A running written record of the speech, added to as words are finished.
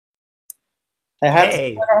I have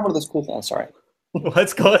Hey, one of those cool things. Sorry.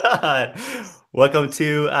 what's going on? Welcome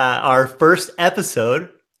to our first episode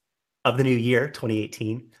of the new year,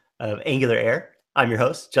 2018, of Angular Air. I'm your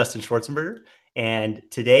host, Justin Schwarzenberger, and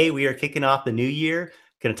today we are kicking off the new year.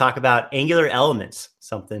 Going to talk about Angular Elements,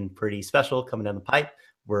 something pretty special coming down the pipe.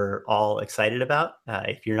 We're all excited about.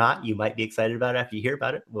 If you're not, you might be excited about it after you hear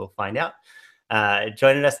about it. We'll find out.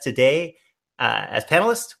 Joining us today as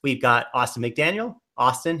panelists, we've got Austin McDaniel.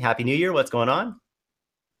 Austin, Happy New Year. What's going on?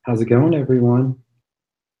 How's it going, everyone?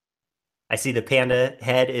 I see the panda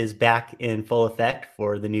head is back in full effect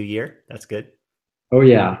for the new year. That's good. Oh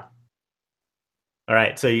yeah. All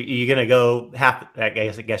right, so you're gonna go half. I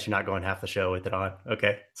guess you're not going half the show with it on.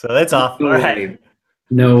 Okay, so that's off. No All right, way.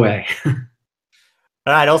 No way. all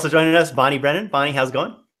right. Also joining us, Bonnie Brennan. Bonnie, how's it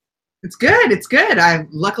going? It's good. It's good. I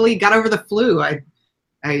luckily got over the flu. I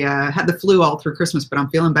had the flu all through Christmas, but I'm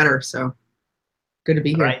feeling better. So good to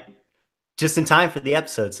be All here. right, just in time for the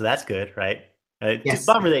episode, so that's good, right? Yes.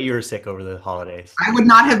 Bummer that you were sick over the holidays. I would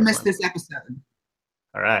not have missed this episode.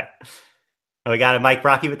 All right. We got a Mike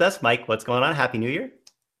Brocky with us. Mike, what's going on? Happy New Year.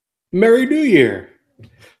 Merry New Year.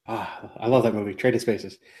 I love that movie, Trading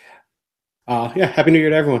Spaces. Yeah, Happy New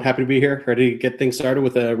Year to everyone. Happy to be here. Ready to get things started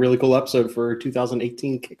with a really cool episode for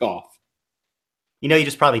 2018 kickoff. You know, you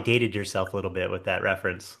just probably dated yourself a little bit with that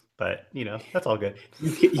reference, but, that's all good.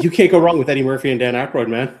 You can't go wrong with Eddie Murphy and Dan Aykroyd,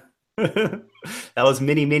 man. That was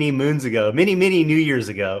many moons ago, many New Years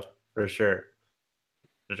ago, for sure.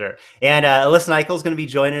 And Alyssa Nichol is going to be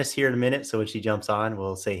joining us here in a minute, so when she jumps on,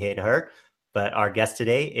 we'll say hey to her. But our guest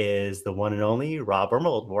today is the one and only Rob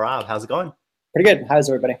Ormold. Rob, how's it going? Pretty good. How's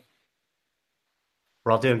everybody?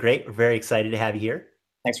 We're all doing great. We're very excited to have you here.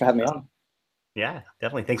 Thanks for having me on. Yeah,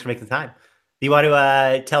 definitely. Thanks for making the time. Do you want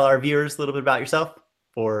to tell our viewers a little bit about yourself?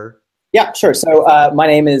 Yeah, sure. So my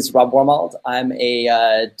name is Rob Wormald. I'm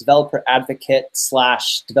a developer advocate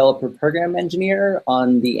 / developer program engineer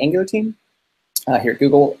on the Angular team here at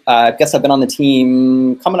Google. I guess I've been on the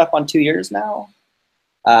team coming up on 2 years now.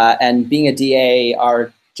 And being a DA,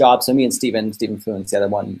 our job, so me and Stephen Fluent's the other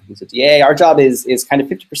one who's a DA, our job is kind of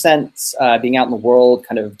 50% being out in the world,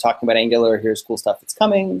 kind of talking about Angular, here's cool stuff that's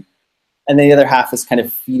coming. And then the other half is kind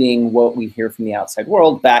of feeding what we hear from the outside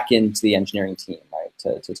world back into the engineering team, right,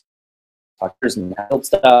 to talkers and build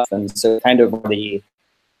stuff. And so kind of the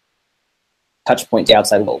touch point to the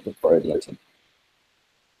outside world for the other team.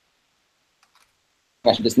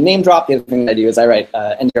 I should just name drop. The other thing I do is I write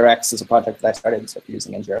NGRX is a project that I started, so if you're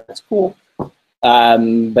using NGRX, it's cool.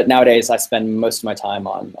 But nowadays I spend most of my time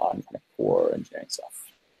on kind of core engineering stuff.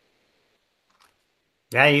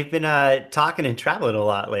 Yeah, you've been talking and traveling a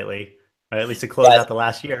lot lately, or at least to close out the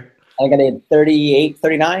last year. I think I did 38,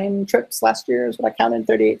 39 trips last year is what I counted,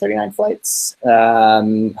 38, 39 flights.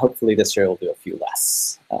 Hopefully this year we'll do a few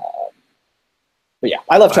less. But yeah,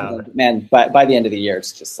 I love traveling, man. But by the end of the year,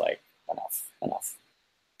 it's just like enough.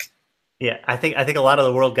 Yeah, I think a lot of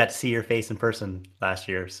the world got to see your face in person last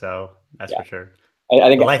year, so that's for sure. I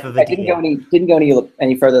think the life of a didn't go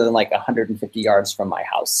any further than like 150 yards from my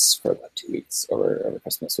house for about 2 weeks over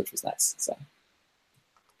Christmas, which was nice. So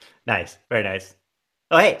nice, very nice.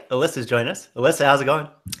 Oh, hey, Alyssa's joining us. Alyssa, how's it going?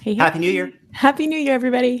 Hey, Happy New Year. Happy New Year,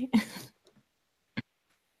 everybody.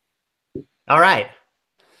 All right,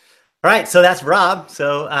 so that's Rob.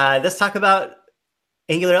 So let's talk about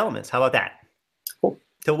Angular Elements. How about that? Cool.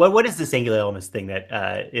 So what is this Angular Elements thing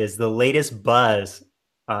that is the latest buzz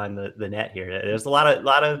on the net here? There's a lot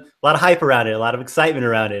of hype around it, a lot of excitement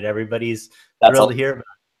around it. Everybody's thrilled to hear about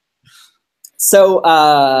it. So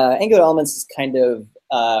Angular Elements is kind of,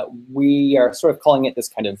 we are sort of calling it this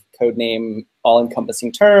kind of code name,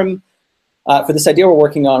 all-encompassing term for this idea we're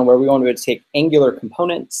working on where we want to take Angular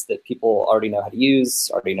components that people already know how to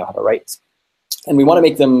use, already know how to write, and we want to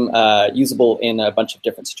make them usable in a bunch of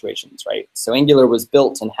different situations, right? So Angular was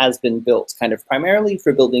built and has been built kind of primarily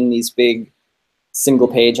for building these big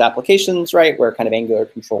single-page applications, right, where kind of Angular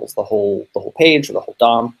controls the whole page or the whole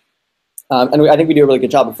DOM. And I think we do a really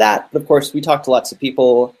good job of that. But of course, we talk to lots of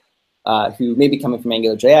people who may be coming from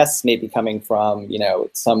AngularJS, may be coming from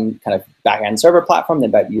some kind of back-end server platform. They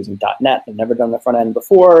might be using .NET. They've never done the front end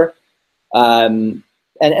before. And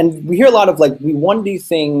we hear a lot of we want to do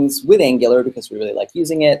things with Angular because we really like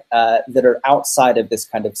using it that are outside of this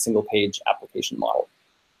kind of single-page application model.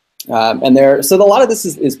 So a lot of this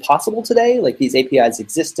is possible today. Like these APIs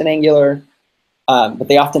exist in Angular, but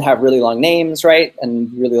they often have really long names, right?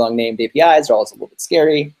 And really long named APIs are always a little bit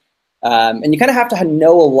scary. And you kind of have to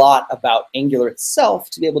know a lot about Angular itself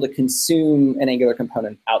to be able to consume an Angular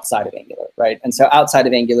component outside of Angular, right? And so outside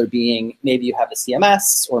of Angular being maybe you have a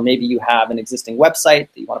CMS, or maybe you have an existing website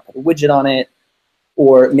that you want to put a widget on it,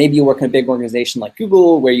 Or maybe you work in a big organization like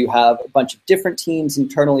Google, where you have a bunch of different teams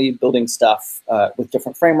internally building stuff with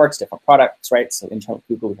different frameworks, different products, right? So internally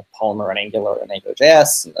Google, we have Polymer and Angular and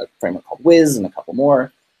AngularJS, and a framework called Wiz, and a couple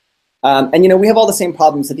more. And we have all the same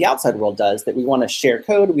problems that the outside world does, that we want to share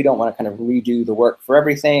code. We don't want to kind of redo the work for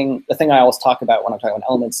everything. The thing I always talk about when I'm talking about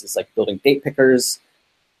Elements is like building date pickers.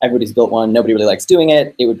 Everybody's built one. Nobody really likes doing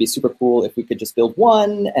it. It would be super cool if we could just build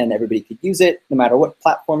one and everybody could use it, no matter what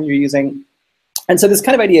platform you're using. And so this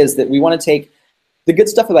kind of idea is that we want to take the good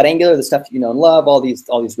stuff about Angular, the stuff that you know and love, all these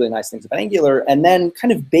really nice things about Angular, and then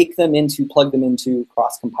kind of bake them into, plug them into,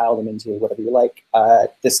 cross-compile them into, whatever you like,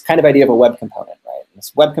 this kind of idea of a web component, right? And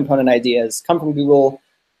this web component idea has come from Google.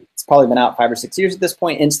 It's probably been out 5 or 6 years at this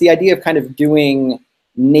point, and it's the idea of kind of doing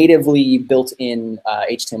natively built-in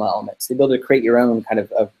HTML elements. The ability to create your own kind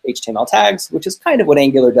of HTML tags, which is kind of what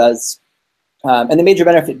Angular does. And the major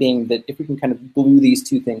benefit being that if we can kind of glue these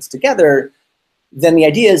two things together, then the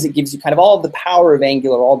idea is it gives you kind of all of the power of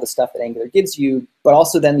Angular, all the stuff that Angular gives you, but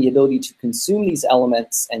also then the ability to consume these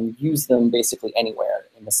elements and use them basically anywhere,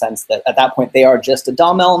 in the sense that at that point they are just a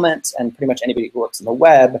DOM element, and pretty much anybody who works in the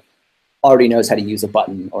web already knows how to use a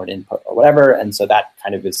button or an input or whatever. And so that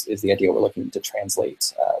kind of is the idea we're looking to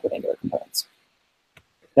translate with Angular components.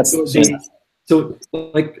 That's So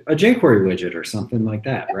like a jQuery widget or something like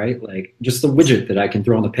that, right? Like just a widget that I can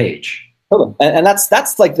throw on the page. Totally. And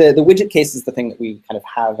that's like the widget case is the thing that we kind of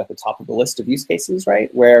have at the top of the list of use cases,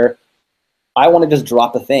 right? Where I want to just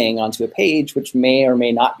drop a thing onto a page which may or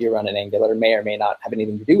may not be run in Angular, may or may not have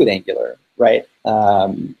anything to do with Angular, right?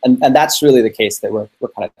 And that's really the case that we're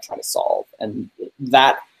kind of trying to solve. And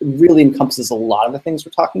that really encompasses a lot of the things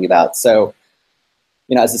we're talking about. So,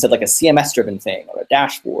 as I said, like a CMS-driven thing or a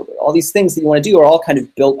dashboard, or all these things that you want to do are all kind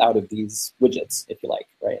of built out of these widgets, if you like,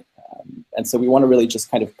 right? And so we want to really just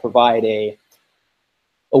kind of provide a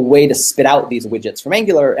way to spit out these widgets from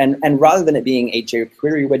Angular, and rather than it being a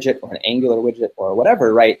jQuery widget or an Angular widget or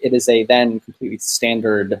whatever, right, it is a then completely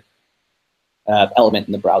standard element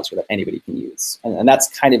in the browser that anybody can use. And that's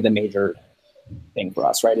kind of the major thing for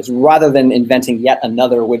us, right, is rather than inventing yet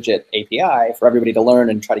another widget API for everybody to learn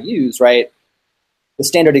and try to use, right, the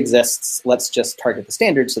standard exists, let's just target the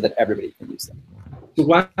standard so that everybody can use them. So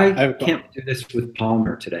why can't we do this with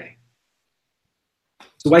Polymer today?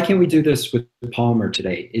 So why can't we do this with Polymer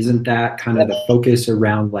today? Isn't that kind of the focus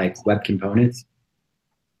around like web components?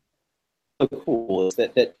 So cool is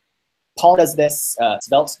that Polymer does this,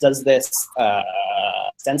 Svelte does this,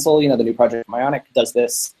 Stencil, the new project from Ionic does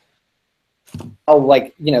this. There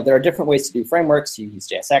are different ways to do frameworks. You use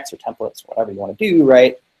JSX or templates or whatever you want to do,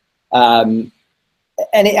 right? And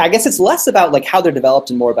I guess it's less about like how they're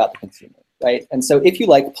developed and more about the consumer, right? And so if you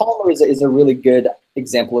like, Polymer is a really good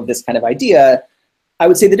example of this kind of idea. I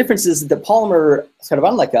would say the difference is that Polymer, sort of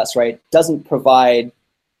unlike us, right, doesn't provide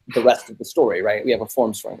the rest of the story, right? We have a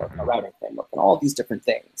forms framework and a routing framework and all of these different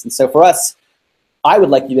things. And so for us, I would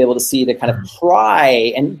like you to be able to see to kind of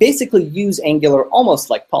try and basically use Angular almost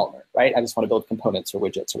like Polymer, right? I just want to build components or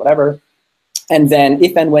widgets or whatever. And then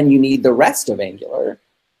if and when you need the rest of Angular,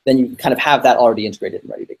 then you kind of have that already integrated and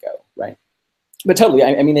ready to go, right? But totally,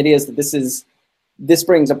 I mean, the idea is that this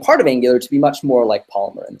brings a part of Angular to be much more like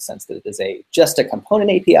Polymer in the sense that it is just a component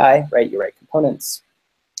API, right? You write components.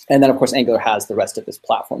 And then, of course, Angular has the rest of this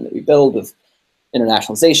platform that we build with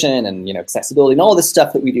internationalization and accessibility and all this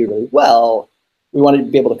stuff that we do really well. We wanted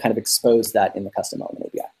to be able to kind of expose that in the custom element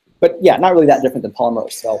API. But yeah, not really that different than Polymer or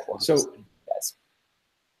Svelte.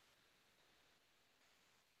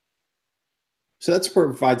 So that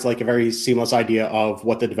provides like a very seamless idea of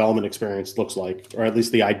what the development experience looks like, or at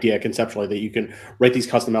least the idea conceptually that you can write these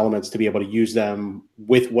custom elements to be able to use them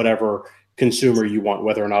with whatever consumer you want,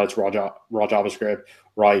 whether or not it's raw JavaScript,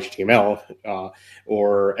 raw HTML,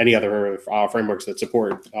 or any other frameworks that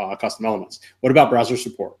support custom elements. What about browser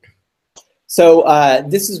support? So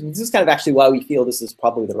this is kind of actually why we feel this is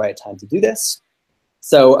probably the right time to do this.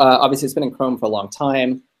 So obviously it's been in Chrome for a long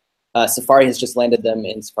time. Safari has just landed them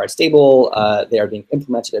in Safari Stable. They are being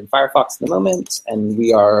implemented in Firefox at the moment, and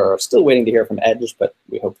we are still waiting to hear from Edge, but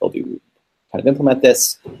we hope they'll kind of implement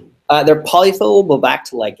this. They're polyfillable back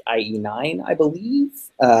to like IE9, I believe.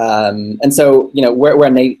 And so, where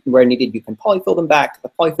needed, you can polyfill them back.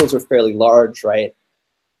 The polyfills are fairly large, right?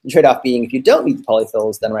 The trade-off being if you don't need the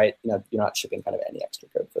polyfills, then right, you're not shipping kind of any extra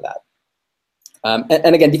code for that.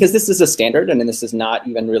 And again, because this is a standard, and this is not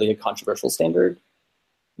even really a controversial standard,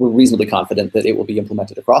 we're reasonably confident that it will be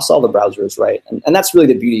implemented across all the browsers, right? And that's really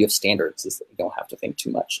the beauty of standards, is that you don't have to think too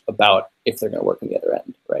much about if they're going to work on the other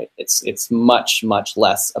end, right? It's much, much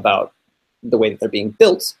less about the way that they're being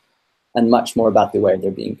built and much more about the way they're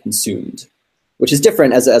being consumed. which is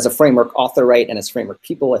different as a framework author, right? And as framework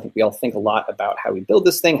people, I think we all think a lot about how we build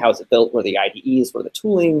this thing, how is it built, what are the IDEs, what are the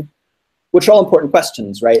tooling, which are all important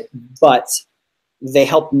questions, right? But they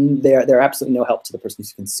help. They're absolutely no help to the person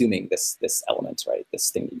who's consuming this element, right? This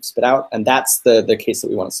thing that you spit out, and that's the case that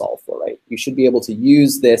we want to solve for, right? You should be able to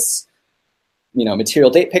use this, material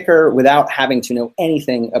date picker without having to know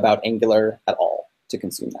anything about Angular at all to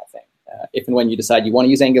consume that thing. If and when you decide you want to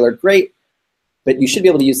use Angular, great, but you should be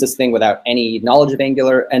able to use this thing without any knowledge of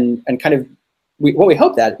Angular. And kind of what we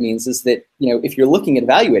hope that means is that if you're looking at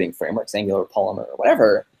evaluating frameworks, Angular, Polymer, or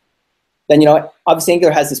whatever, then obviously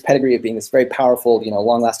Angular has this pedigree of being this very powerful,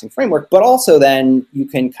 long-lasting framework, but also then you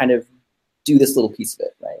can kind of do this little piece of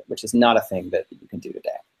it, right? Which is not a thing that you can do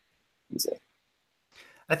today easily.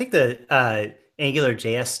 I think the Angular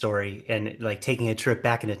JS story and like taking a trip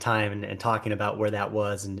back into time and talking about where that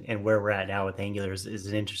was and where we're at now with Angular is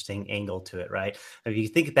an interesting angle to it, right? If you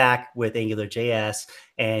think back with Angular JS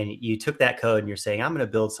and you took that code and you're saying, I'm going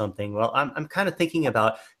to build something. Well, I'm kind of thinking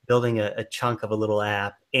about building a chunk of a little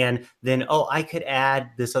app, and then, I could add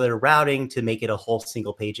this other routing to make it a whole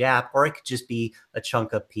single page app, or it could just be a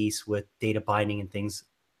chunk of piece with data binding and things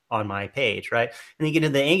on my page, right? And you get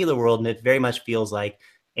into the Angular world and it very much feels like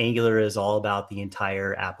Angular is all about the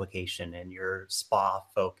entire application and you're SPA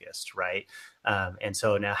focused, right? And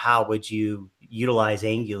so now how would you utilize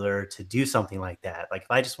Angular to do something like that? Like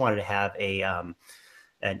if I just wanted to have an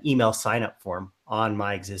email sign-up form on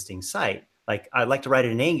my existing site, like I'd like to write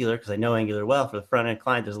it in Angular because I know Angular well. For the front-end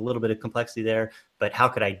client, there's a little bit of complexity there, but how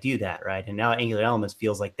could I do that, right? And now Angular Elements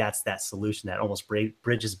feels like that's that solution that almost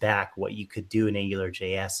bridges back what you could do in Angular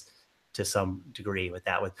JS to some degree with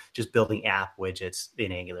just building app widgets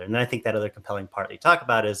in Angular. And then I think that other compelling part that you talk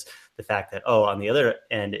about is the fact that, on the other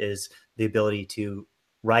end is the ability to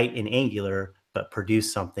write in Angular, but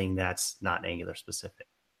produce something that's not Angular specific.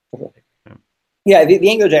 Yeah, the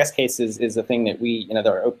AngularJS case is a thing that we,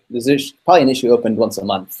 there's probably an issue opened once a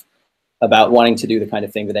month about wanting to do the kind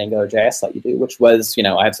of thing that AngularJS let you do, which was,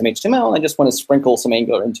 I have some HTML and I just want to sprinkle some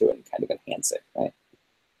Angular into it and kind of enhance it, right?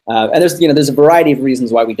 And there's a variety of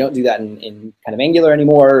reasons why we don't do that in kind of Angular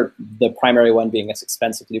anymore. The primary one being it's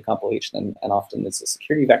expensive to do compilation and often it's a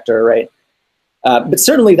security vector, right? But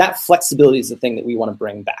certainly that flexibility is the thing that we want to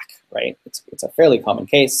bring back, right? It's a fairly common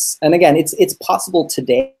case. And again, it's possible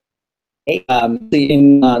today. On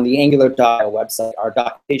the Angular.io website, our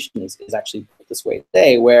documentation is actually put this way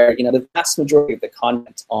today, where the vast majority of the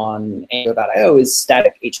content on Angular.io is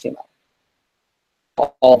static HTML.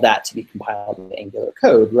 All that to be compiled into Angular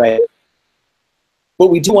code, right? But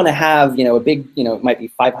we do want to have, a big, it might be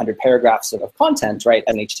 500 paragraphs of content, right,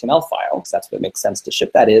 as an HTML file, because that's what makes sense to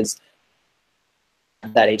ship that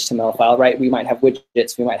HTML file, right? We might have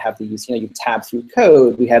widgets, we might have these, you tab through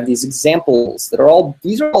code, we have these examples that are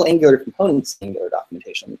these are all Angular components in Angular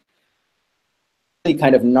documentation. Really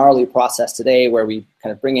kind of gnarly process today where we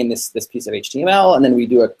kind of bring in this piece of HTML and then we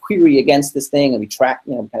do a query against this thing and we track,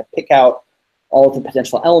 kind of pick out all of the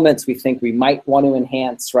potential elements we think we might want to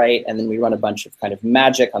enhance, right? And then we run a bunch of kind of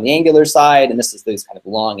magic on the Angular side, and this is those kind of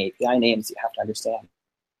long API names you have to understand.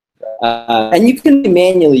 And you can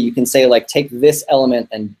manually, you can say like, take this element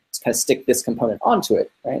and kind of stick this component onto it,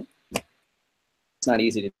 right? It's not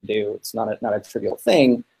easy to do. It's not a trivial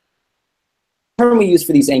thing. The term we use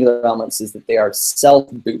for these Angular elements is that they are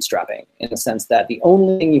self-bootstrapping in the sense that the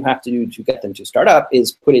only thing you have to do to get them to start up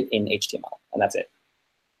is put it in HTML, and that's it.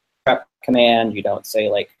 Command, you don't say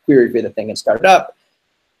like query for the thing and start it up.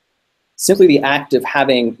 Simply the act of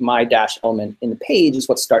having my dash element in the page is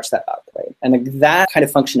what starts that up, right? And that kind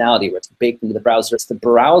of functionality where it's baked into the browser, it's the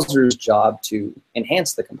browser's job to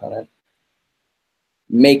enhance the component,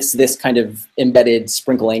 makes this kind of embedded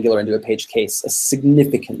sprinkle Angular into a page case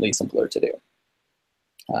significantly simpler to do.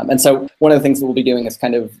 And so one of the things that we'll be doing is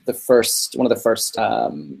kind of one of the first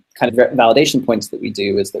kind of validation points that we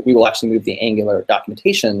do is that we will actually move the Angular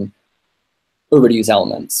documentation over to use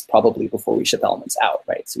elements probably before we ship elements out,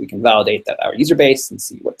 right? So we can validate that our user base and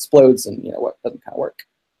see what explodes and what doesn't kind of work.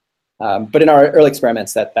 But in our early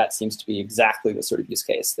experiments, that seems to be exactly the sort of use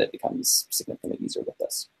case that becomes significantly easier with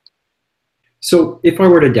this. So if I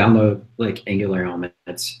were to download like Angular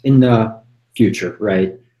elements in the future,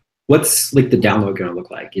 right? What's like the download going to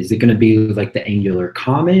look like? Is it going to be like the Angular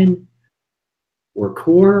common or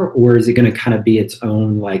core, or is it going to kind of be its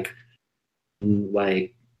own like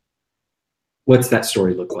what's that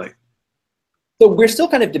story look like? So we're still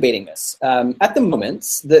kind of debating this. At the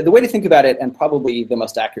moment, the way to think about it, and probably the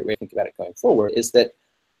most accurate way to think about it going forward, is that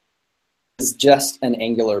it's just an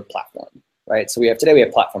Angular platform, right? So today we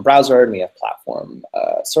have Platform Browser, and we have Platform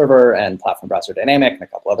Server, and Platform Browser Dynamic, and a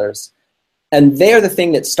couple others. And they're the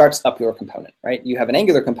thing that starts up your component, right? You have an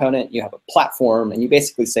Angular component, you have a platform, and you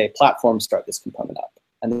basically say, platform, start this component up.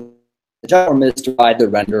 And the job is to provide the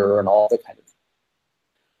renderer and all the kind of.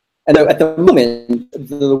 And at the moment,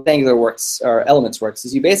 the way Angular works, or Elements works,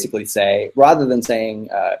 is you basically say, rather than saying,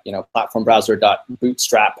 platform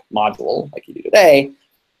browser.bootstrap module like you do today,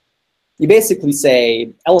 you basically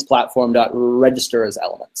say elements platform.register as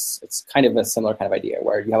elements. It's kind of a similar kind of idea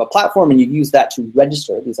where you have a platform and you use that to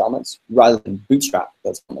register these elements rather than bootstrap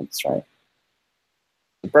those elements, right?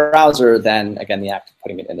 The browser then, again, the act of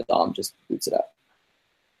putting it in the DOM just boots it up.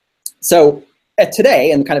 So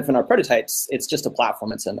today, and kind of in our prototypes, it's just a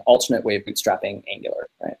platform. It's an alternate way of bootstrapping Angular,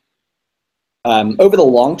 right? Over the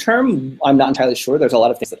long term, I'm not entirely sure. There's a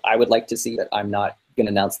lot of things that I would like to see that I'm not going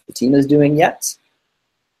to announce the team is doing yet.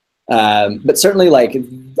 But certainly,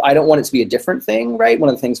 I don't want it to be a different thing, right? One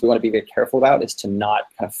of the things we want to be very careful about is to not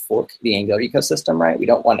kind of fork the Angular ecosystem, right? We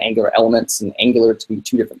don't want Angular Elements and Angular to be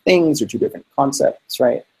two different things or two different concepts,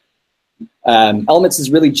 right? Elements is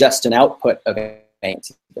really just an output of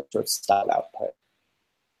Elements, sort of style output.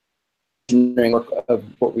 Engineering work of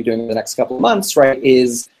what we're doing in the next couple of months, right,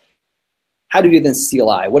 is how to do this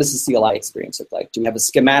CLI. What does the CLI experience look like? Do we have a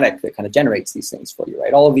schematic that kind of generates these things for you,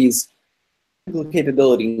 right? All of these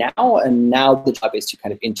capability now, and now the job is to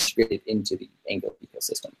kind of integrate it into the Angular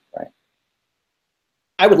ecosystem, right?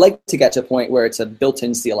 I would like to get to a point where it's a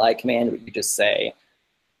built-in CLI command where you just say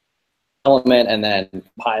element and then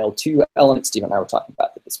compile two elements. Steve and I were talking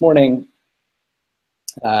about that this morning.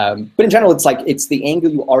 But in general, it's the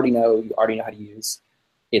Angular you already know how to use.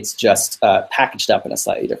 It's just packaged up in a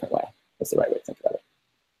slightly different way. That's the right way to think about it.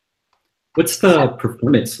 What's the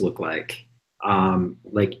performance look like?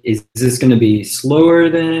 Is this going to be slower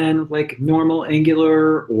than normal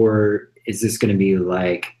Angular, or is this going to be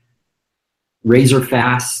razor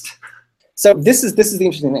fast? So this is the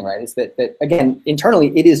interesting thing, right? Is that again,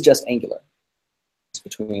 internally, it is just Angular. It's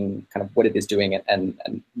between kind of what it is doing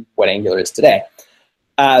and what Angular is today.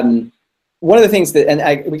 One of the things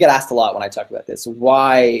that, we get asked a lot when I talk about this,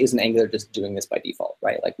 why isn't Angular just doing this by default,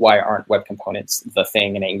 right? Why aren't web components the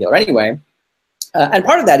thing in Angular anyway? And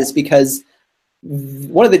part of that is because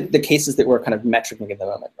one of the cases that we're kind of metricing at the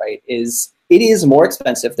moment, right, is it is more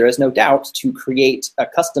expensive, there is no doubt, to create a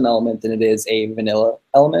custom element than it is a vanilla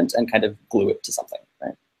element and kind of glue it to something,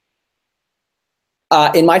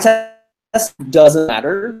 right? In my test, doesn't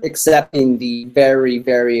matter, except in the very,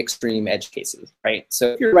 very extreme edge cases, right?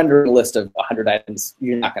 So if you're rendering a list of 100 items,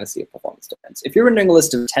 you're not going to see a performance difference. If you're rendering a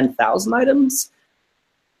list of 10,000 items,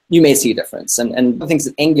 you may see a difference. And one of the things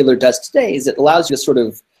that Angular does today is it allows you to sort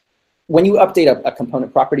of, when you update a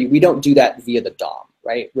component property, we don't do that via the DOM,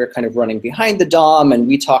 right? We're kind of running behind the DOM, and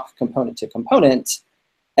we talk component to component,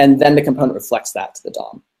 and then the component reflects that to the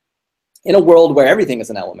DOM. In a world where everything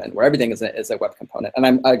is an element, where everything is a web component, and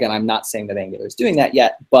I'm not saying that Angular is doing that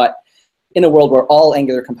yet, but in a world where all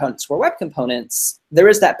Angular components were web components, there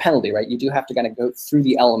is that penalty, right? You do have to kind of go through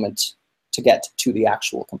the element to get to the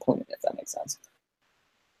actual component, if that makes sense.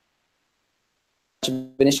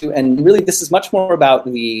 An issue, and really this is much more about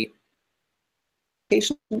the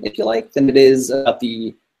application, if you like, than it is about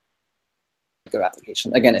the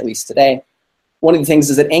application. Again, at least today. One of the things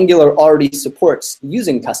is that Angular already supports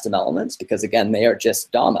using custom elements because, again, they are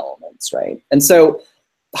just DOM elements, right? And so,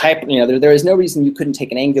 there is no reason you couldn't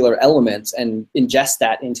take an Angular element and ingest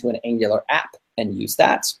that into an Angular app and use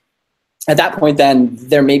that. At that point, then,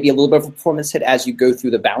 there may be a little bit of a performance hit as you go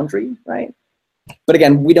through the boundary, right? But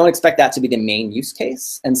again, we don't expect that to be the main use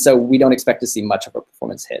case, and so we don't expect to see much of a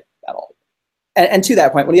performance hit at all. And to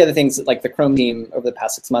that point, one of the other things, like the Chrome team over the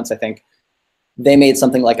past 6 months, I think, they made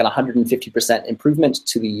something like an 150% improvement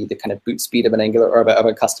to the kind of boot speed of an Angular or of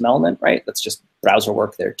a custom element, right? That's just browser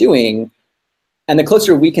work they're doing. And the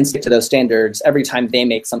closer we can stick to those standards, every time they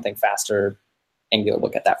make something faster, Angular will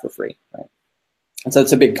get that for free, right? And so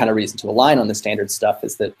it's a big kind of reason to align on the standard stuff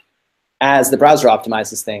is that as the browser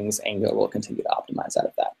optimizes things, Angular will continue to optimize out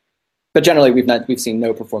of that. But generally, we've seen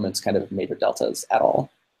no performance kind of major deltas at all.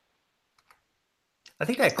 I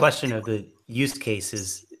think that question of the use case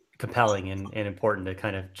is compelling and important to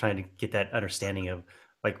kind of trying to get that understanding of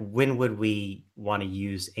when would we want to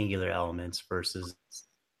use Angular elements versus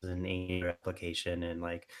an Angular application. And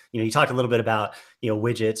you talked a little bit about,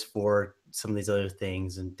 widgets for some of these other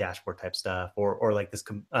things and dashboard type stuff, or like this,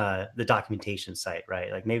 the documentation site,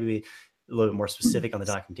 right? Maybe a little bit more specific on the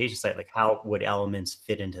documentation site, how would elements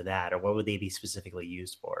fit into that, or what would they be specifically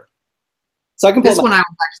used for? So this one I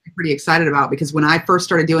was actually pretty excited about because when I first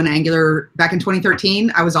started doing Angular back in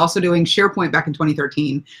 2013, I was also doing SharePoint back in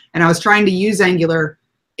 2013. And I was trying to use Angular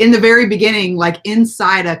in the very beginning,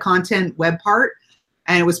 inside a content web part.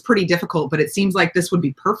 and it was pretty difficult, but it seems like this would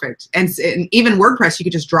be perfect. And even WordPress, you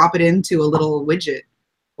could just drop it into a little widget.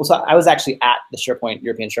 Well, so I was actually at the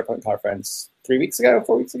European SharePoint conference 4 weeks ago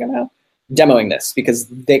now, demoing this because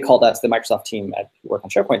they called us, the Microsoft team at Work on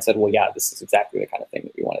SharePoint said, well, yeah, this is exactly the kind of thing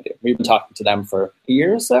that we want to do. We've been talking to them for a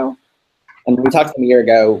year or so. And when we talked to them a year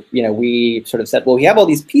ago, we sort of said, well, we have all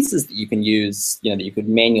these pieces that you can use, that you could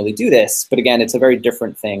manually do this. But again, it's a very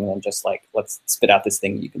different thing than just like, let's spit out this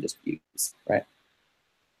thing you can just use, right?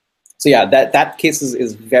 So yeah, that case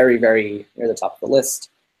is very, very near the top of the list.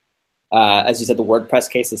 As you said, the WordPress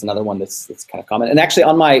case is another one that's kind of common. And actually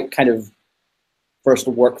on my kind of first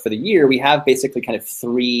work for the year, we have basically kind of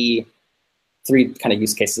three kind of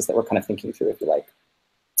use cases that we're kind of thinking through, if you like.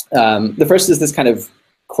 The first is this kind of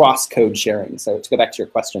cross-code sharing. So to go back to your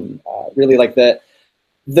question, really like the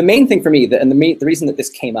main thing for me, the reason that this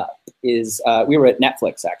came up is we were at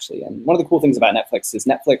Netflix actually, and one of the cool things about Netflix is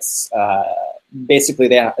Netflix basically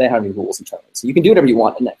they don't have any rules internally, so you can do whatever you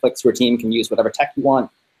want at Netflix. Your team can use whatever tech you want,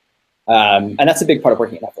 and that's a big part of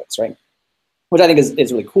working at Netflix, right? Which I think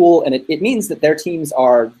is really cool, and it means that their teams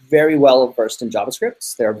are very well versed in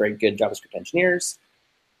JavaScript. They're very good JavaScript engineers.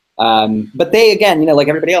 But they, again, like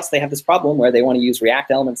everybody else, they have this problem where they want to use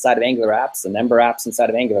React elements inside of Angular apps and Ember apps inside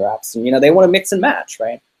of Angular apps. And, they want to mix and match,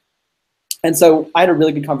 right? And so I had a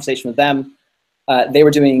really good conversation with them. They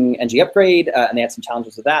were doing NG Upgrade, and they had some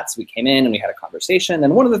challenges with that. So we came in and we had a conversation.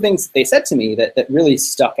 And one of the things they said to me that really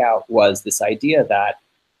stuck out was this idea that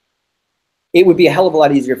it would be a hell of a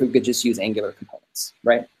lot easier if we could just use Angular components,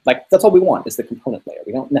 right? Like, that's all we want is the component layer.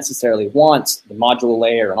 We don't necessarily want the module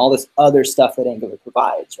layer and all this other stuff that Angular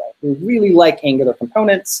provides, right? We really like Angular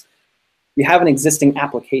components. We have an existing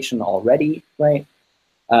application already, right?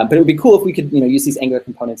 But it would be cool if we could, use these Angular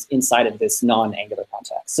components inside of this non-Angular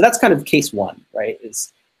context. So that's kind of case one, right?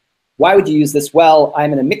 Is why would you use this? Well,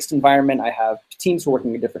 I'm in a mixed environment. I have teams who are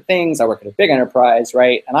working on different things. I work at a big enterprise,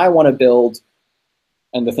 right? And I want to build.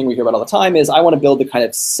 And the thing we hear about all the time is I want to build the kind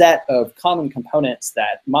of set of common components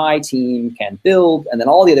that my team can build and then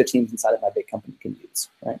all the other teams inside of my big company can use,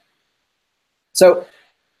 right? So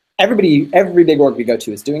every big org we go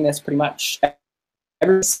to is doing this pretty much.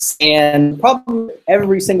 And probably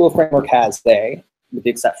every single framework has today, with the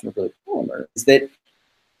exception of really Polymer, is that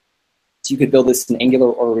you could build this in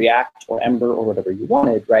Angular or React or Ember or whatever you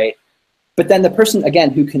wanted, right? But then the person,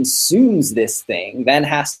 again, who consumes this thing then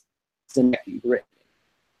has to make it written.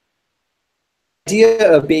 The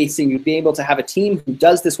idea of being able to have a team who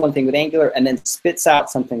does this one thing with Angular and then spits out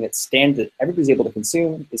something that's standard that everybody's able to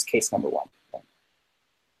consume is case number one.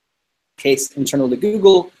 Case internal to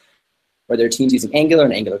Google, where their teams using Angular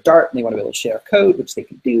and Angular Dart, and they want to be able to share code, which they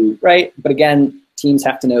can do, right? But again, teams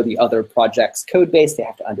have to know the other project's code base. They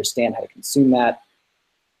have to understand how to consume that.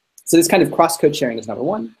 So this kind of cross-code sharing is number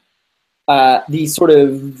one. The sort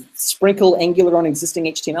of sprinkle Angular on existing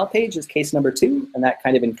HTML page is case number two, and that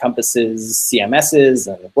kind of encompasses CMSs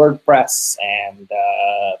and WordPress and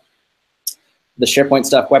the SharePoint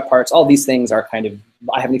stuff, web parts. All these things are kind of,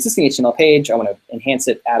 I have an existing HTML page, I want to enhance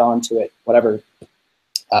it, add on to it, whatever.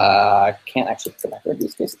 I can't actually put my third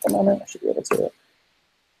use case at the moment. I should be able to.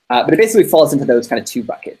 But it basically falls into those kind of two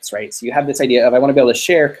buckets, right? So you have this idea of I want to be able to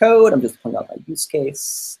share code. I'm just pulling out my use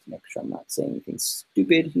case to make sure I'm not saying anything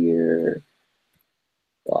stupid here.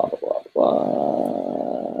 Blah, blah, blah,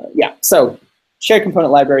 blah. Yeah, so share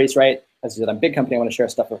component libraries, right? As you said, I'm a big company. I want to share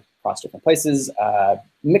stuff across different places.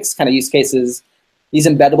 Mixed kind of use cases. These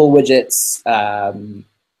embeddable widgets.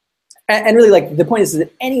 And really, like, the point is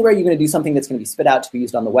that anywhere you're going to do something that's going to be spit out to be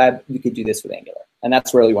used on the web, you could do this with Angular. And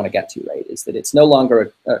that's where we want to get to, right? Is that it's no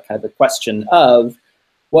longer a kind of a question of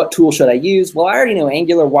what tool should I use? Well, I already know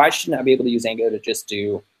Angular. Why shouldn't I be able to use Angular to just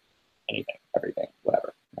do anything, everything,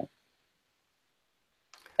 whatever? Right?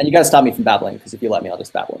 And you got to stop me from babbling, because if you let me, I'll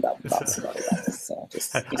just babble and babble and babble. So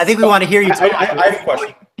I think we want to hear you talk. I have a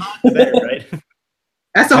question. Better, right?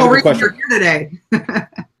 That's the whole reason you're here today.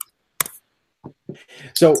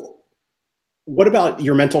 So what about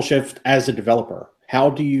your mental shift as a developer? How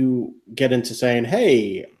do you get into saying,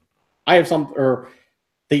 hey, I have some, or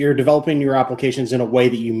that you're developing your applications in a way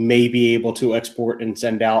that you may be able to export and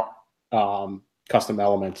send out custom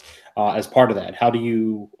elements as part of that? How do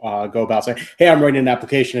you go about saying, hey, I'm writing an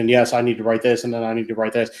application, and yes, I need to write this, and then I need to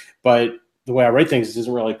write this, but the way I write things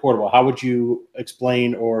isn't really portable. How would you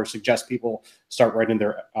explain or suggest people start writing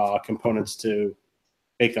their components to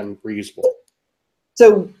make them reusable?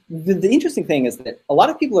 So the interesting thing is that a lot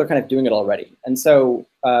of people are kind of doing it already. And so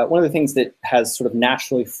one of the things that has sort of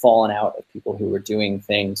naturally fallen out of people who are doing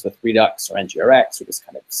things with Redux or NGRX or this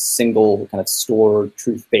kind of single kind of store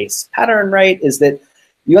truth-based pattern, right, is that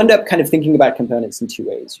you end up kind of thinking about components in two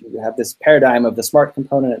ways. You have this paradigm of the smart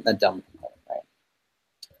component and the dumb component,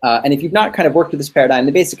 right? And if you've not kind of worked with this paradigm,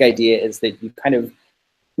 the basic idea is that you kind of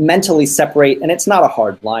mentally separate, and it's not a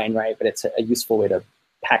hard line, right? But it's a useful way to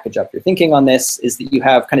package up your thinking on this, is that you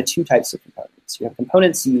have kind of two types of components. You have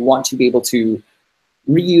components you want to be able to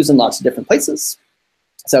reuse in lots of different places.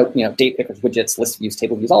 So, date pickers, widgets, list views,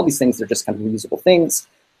 table views, all these things are just kind of reusable things.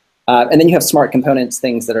 And then you have smart components,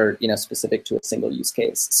 things that are specific to a single use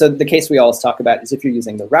case. So the case we always talk about is if you're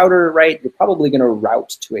using the router, right, you're probably going to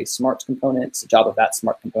route to a smart component. It's the job of that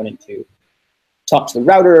smart component to talk to the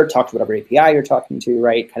router, talk to whatever API you're talking to,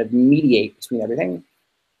 right, kind of mediate between everything.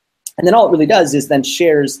 And then all it really does is then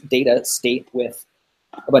shares data state with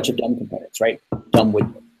a bunch of dumb components, right, dumb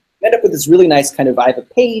widget. You end up with this really nice kind of, I have a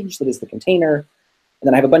page that is the container, and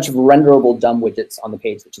then I have a bunch of renderable dumb widgets on the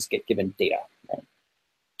page that just get given data, right?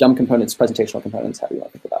 Dumb components, presentational components, however you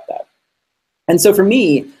want to think about that. And so for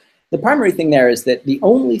me, the primary thing there is that the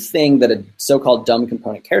only thing that a so-called dumb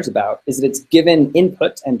component cares about is that it's given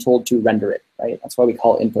input and told to render it, right? That's why we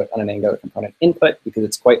call input on an Angular component input, because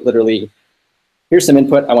it's quite literally, here's some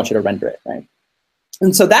input, I want you to render it, right?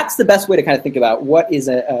 And so that's the best way to kind of think about what is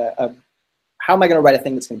how am I going to write a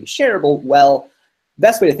thing that's going to be shareable? Well, the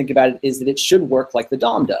best way to think about it is that it should work like the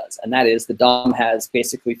DOM does. And that is the DOM has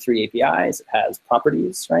basically three APIs. It has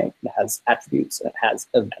properties, right? It has attributes, and it has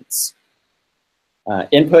events.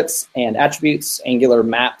 Inputs and attributes, Angular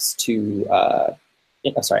maps to,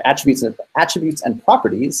 attributes and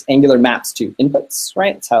properties, Angular maps to inputs,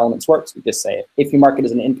 right? That's how Elements works. We just say, if you mark it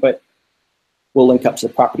as an input, we'll link up to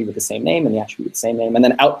the property with the same name and the attribute with the same name, and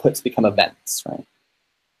then outputs become events, right?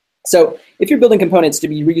 So if you're building components to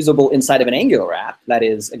be reusable inside of an Angular app, that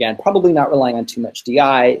is, again, probably not relying on too much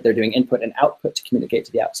DI, they're doing input and output to communicate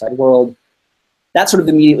to the outside world, that sort of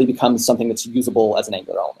immediately becomes something that's usable as an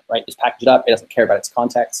Angular element, right? Just package it up, it doesn't care about its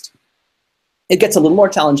context. It gets a little more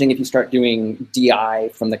challenging if you start doing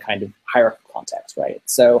DI from the kind of hierarchical context, right?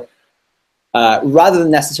 So rather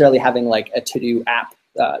than necessarily having like a to-do app,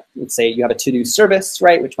 let's say you have a to-do service,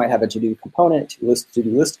 right, which might have a to-do component,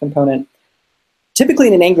 to-do list component. Typically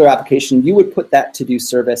in an Angular application, you would put that to-do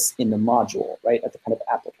service in the module, right, at the kind of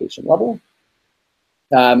application level.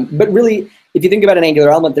 But really, if you think about an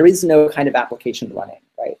Angular element, there is no kind of application running,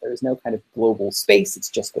 right? There is no kind of global space. It's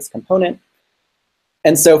just this component.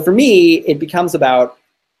 And so for me, it becomes about,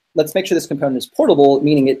 let's make sure this component is portable,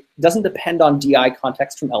 meaning it doesn't depend on DI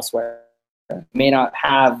context from elsewhere. It may not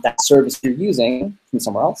have that service you're using from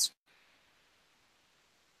somewhere else.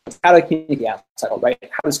 How do I communicate the outside world, right?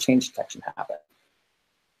 How does change detection happen?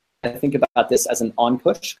 I think about this as an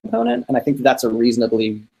on-push component, and I think that's a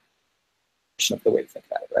reasonably of the way to think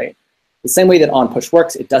about it, right? The same way that on-push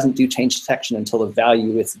works, it doesn't do change detection until the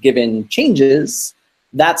value it's given changes.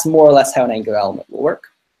 That's more or less how an Angular element will work.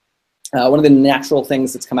 One of the natural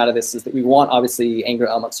things that's come out of this is that we want, obviously,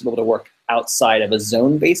 Angular elements to be able to work outside of a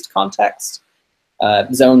zone-based context.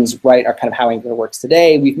 Zones, right, are kind of how Angular works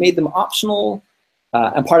today. We've made them optional,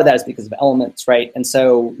 and part of that is because of elements, right? And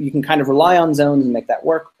so you can kind of rely on zones and make that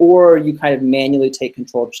work, or you kind of manually take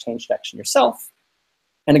control of change detection yourself.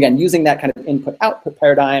 And again, using that kind of input-output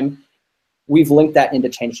paradigm, we've linked that into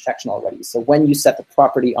change detection already. So when you set the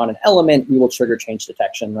property on an element, we will trigger change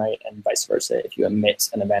detection, right? And vice versa. If you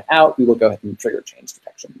emit an event out, we will go ahead and trigger change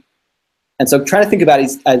detection. And so trying to think about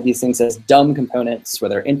these things as dumb components, where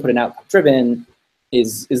they're input and output driven,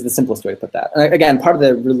 is the simplest way to put that. And again, part of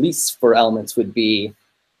the release for elements would be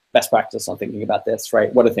best practice on thinking about this,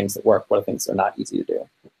 right? What are things that work? What are things that are not easy to do?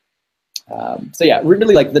 So yeah,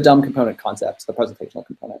 really like the dumb component concept, the presentational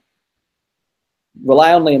component.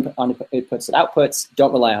 Rely only on inputs and outputs.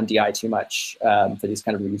 Don't rely on DI too much for these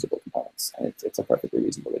kind of reusable components. And it's a perfectly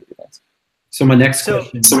reusable way to do things. So my next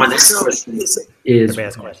question is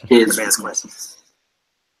advanced questions.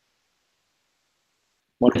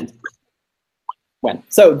 When?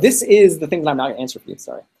 So this is the thing that I'm not going to answer for you.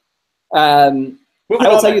 Sorry. I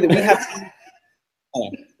will tell you that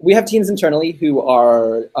we have teams internally who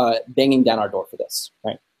are banging down our door for this,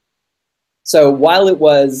 right? So while it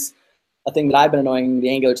was a thing that I've been annoying the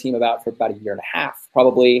Angular team about for about a year and a half,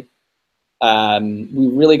 probably, we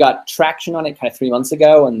really got traction on it kind of 3 months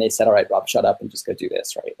ago, and they said, all right, Rob, shut up and just go do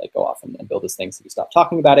this, right? Like go off and build this thing so we stop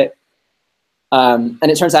talking about it. And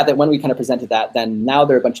it turns out that when we kind of presented that, then now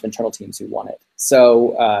there are a bunch of internal teams who want it.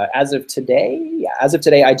 So as of today,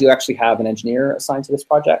 I do actually have an engineer assigned to this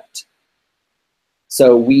project.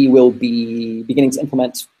 So we will be beginning to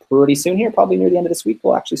implement pretty soon here, probably near the end of this week.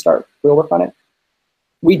 We'll actually start real work on it.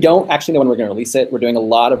 We don't actually know when we're going to release it. We're doing a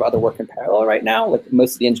lot of other work in parallel right now. Like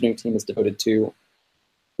most of the engineering team is devoted to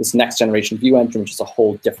this next generation view engine, which is a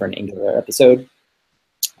whole different Angular episode.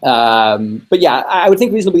 But yeah, I would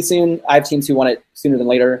think reasonably soon. I have teams who want it sooner than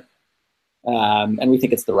later, and we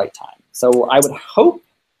think it's the right time. So I would hope.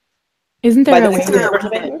 Isn't there by a the way next version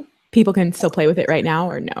of Angular, that people can still play with it right now,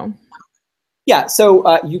 or no? yeah,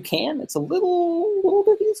 so you can. It's a little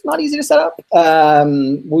bit it's not easy to set up.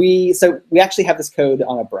 We actually have this code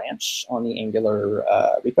on a branch on the Angular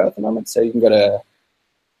repo at the moment. So you can go to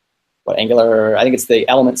Angular. I think it's the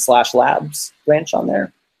element/labs branch on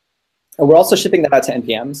there. And we're also shipping that out to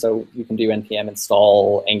npm, so you can do npm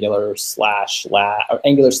install Angular/lab or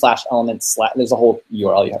Angular/elements/. There's a whole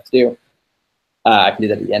URL you have to do. I can do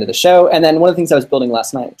that at the end of the show. And then one of the things I was building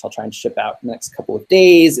last night, which I'll try and ship out in the next couple of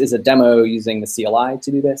days, is a demo using the CLI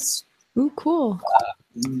to do this. Ooh, cool.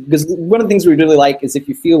 Because one of the things we really like is if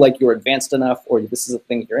you feel like you're advanced enough or this is a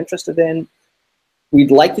thing you're interested in,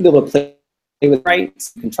 we'd like you to be able to play with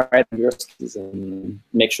rights. You can try it on your skills and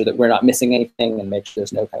make sure that we're not missing anything and make sure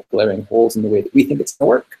there's no kind of glaring holes in the way that we think it's going to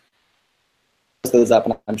work. Post those up,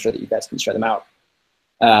 and I'm sure that you guys can share them out.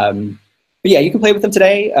 But yeah, you can play with them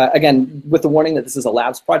today. Again, with the warning that this is a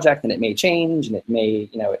labs project and it may change and it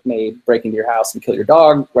may break into your house and kill your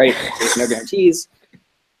dog, right? There's no guarantees.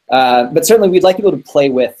 But certainly we'd like people to play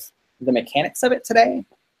with the mechanics of it today.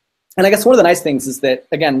 And I guess one of the nice things is that,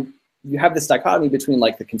 again, you have this dichotomy between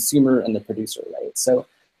like the consumer and the producer, right? So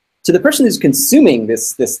to the person who's consuming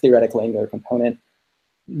this theoretical Angular component,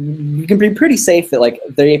 you can be pretty safe that like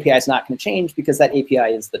their API is not going to change because that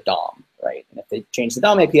API is the DOM, right? And if they change the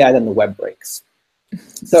DOM API, then the web breaks.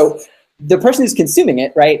 So the person who's consuming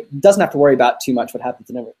it, right, doesn't have to worry about too much what happens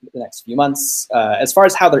in the next few months. As far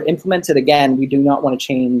as how they're implemented, again, we do not want to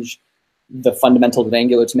change the fundamentals of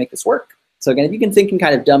Angular to make this work. So again, if you can think in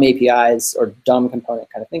kind of dumb APIs or dumb component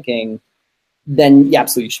kind of thinking, then yeah,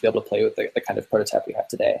 absolutely you should be able to play with the kind of prototype we have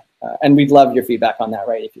today. And we'd love your feedback on that,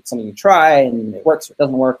 right? If it's something you try and it works or it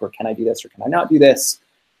doesn't work, or can I do this or can I not do this,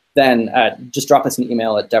 then just drop us an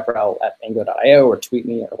email at devrel@angular.io or tweet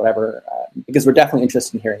me or whatever, because we're definitely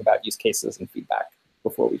interested in hearing about use cases and feedback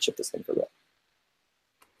before we ship this thing for real.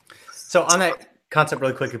 So on that concept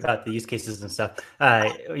really quick about the use cases and stuff,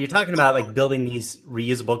 you're talking about like building these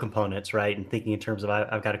reusable components, right? And thinking in terms of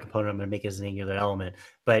I've got a component, I'm going to make it as an Angular element.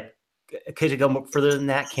 But could you go further than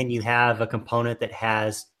that? Can you have a component that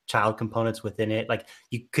has child components within it? Like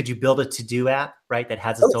could you build a to-do app, right? That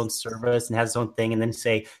has its own service and has its own thing, and then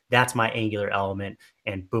say, that's my Angular element,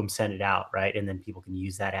 and boom, send it out, right? And then people can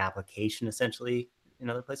use that application essentially in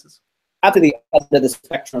other places? After the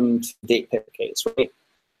spectrum date picker case, right?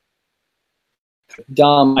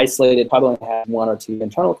 DOM isolated probably only had one or two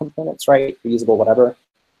internal components, right? Reusable, whatever.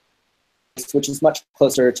 Which is much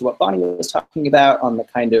closer to what Bonnie was talking about on the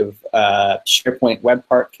kind of SharePoint web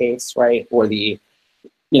part case, right? Or the,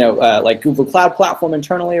 like Google Cloud Platform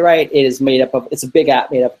internally, right? It's a big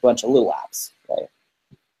app made up of a bunch of little apps, right?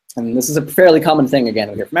 And this is a fairly common thing, again,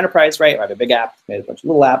 we hear from enterprise, right? We have a big app made up of a bunch of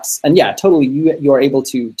little apps. And yeah, totally, you are able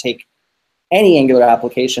to take any Angular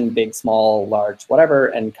application, big, small, large, whatever,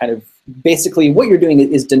 and kind of basically what you're doing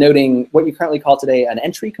is denoting what you currently call today an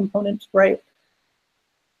entry component, right?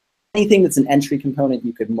 Anything that's an entry component,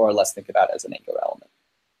 you could more or less think about as an Angular element.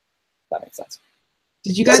 If that makes sense.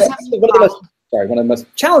 Did you guys have one of the most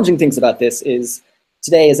challenging things about this is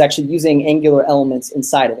today is actually using Angular elements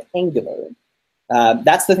inside of Angular.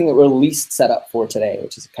 That's the thing that we're least set up for today,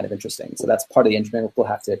 which is kind of interesting. So that's part of the engineering. We'll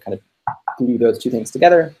have to kind of glue those two things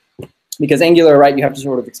together. Because Angular, right, you have to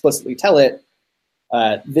sort of explicitly tell it,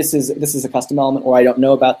 this is a custom element, or I don't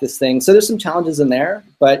know about this thing. So there's some challenges in there,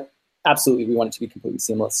 but absolutely, we want it to be completely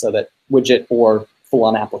seamless so that widget or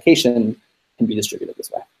full-on application can be distributed this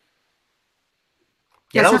way.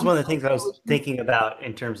 Yeah, that was one of the things I was thinking about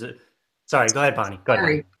in terms of. Sorry, go ahead, Bonnie. Go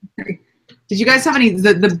ahead. Sorry. Did you guys have any?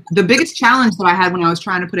 The biggest challenge that I had when I was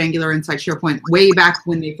trying to put Angular inside SharePoint way back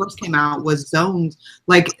when they first came out was zones,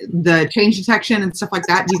 like the change detection and stuff like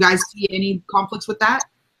that. Do you guys see any conflicts with that?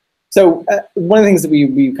 So one of the things that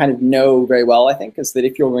we kind of know very well, I think, is that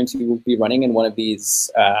if you're going to be running in one of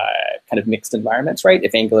these kind of mixed environments, right,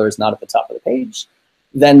 if Angular is not at the top of the page,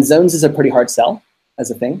 then zones is a pretty hard sell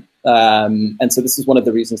as a thing. And so this is one of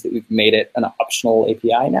the reasons that we've made it an optional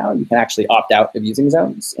API now. You can actually opt out of using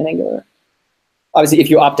zones in Angular. Obviously, if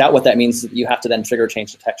you opt out, what that means is that you have to then trigger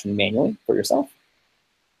change detection manually for yourself.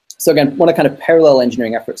 So again, one of the kind of parallel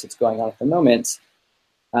engineering efforts that's going on at the moment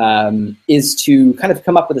is to kind of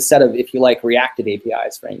come up with a set of, if you like, reactive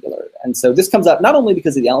APIs for Angular. And so this comes up not only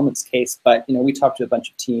because of the elements case, but we talked to a bunch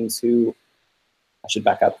of teams who, I should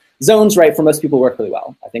back up, zones, right, for most people work really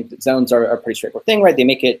well. I think that zones are a pretty straightforward thing, right? They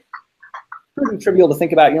make it pretty trivial to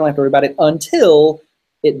think about. You don't have to worry about it until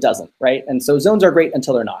it doesn't, right? And so zones are great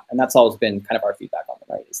until they're not. And that's always been kind of our feedback on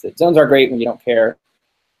them, right? Is that zones are great when you don't care.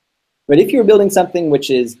 But if you're building something which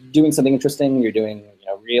is doing something interesting, you're doing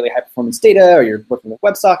really high performance data, or you're working with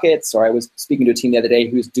WebSockets, or I was speaking to a team the other day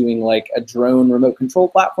who's doing like a drone remote control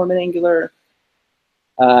platform in Angular.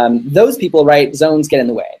 Those people, right, zones get in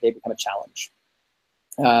the way. They become a challenge.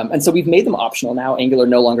 And so we've made them optional now. Angular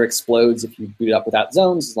no longer explodes if you boot it up without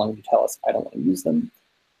zones, as long as you tell us, I don't want to use them.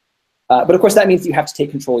 But of course, that means you have to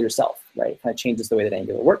take control yourself, right? It kind of changes the way that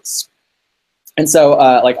Angular works. And so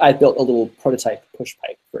like I built a little prototype push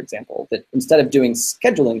pipe, for example, that instead of doing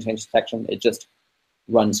scheduling change detection, it just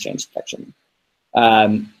runs change detection.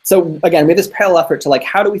 So again, we have this parallel effort to like,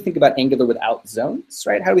 how do we think about Angular without zones,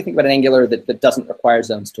 right? How do we think about an Angular that doesn't require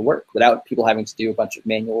zones to work without people having to do a bunch of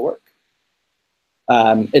manual work?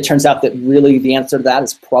 It turns out that really the answer to that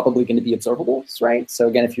is probably going to be observables, right? So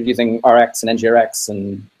again, if you're using RX and NGRX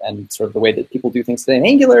and sort of the way that people do things today in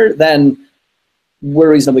Angular, then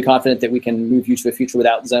we're reasonably confident that we can move you to a future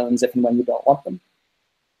without zones if and when you don't want them.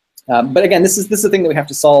 But again, this is the thing that we have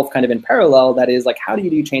to solve kind of in parallel. That is like, how do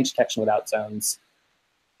you do change detection without zones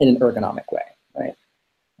in an ergonomic way, right?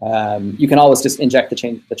 You can always just inject the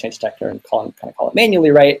change detector and kind of call it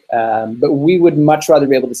manually, right? But we would much rather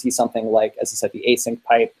be able to see something like, as I said, the async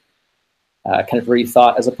pipe, kind of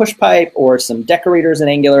rethought as a push pipe, or some decorators in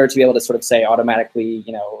Angular to be able to sort of say automatically,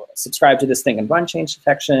 subscribe to this thing and run change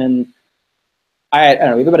detection. I don't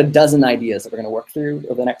know, we have about a dozen ideas that we're going to work through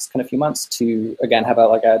over the next kind of few months to, again, have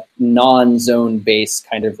a non-zone based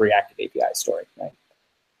kind of reactive API story, right?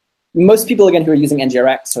 Most people, again, who are using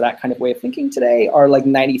NGRX or that kind of way of thinking today are like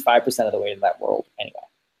 95% of the way to that world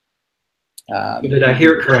anyway. Did I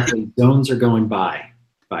hear it correctly? Zones are going by.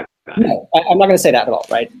 No, I'm not going to say that at all,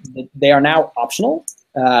 right? They are now optional.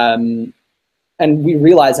 And we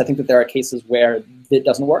realize, I think, that there are cases where it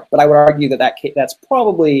doesn't work, but I would argue that that's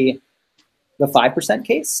probably the 5%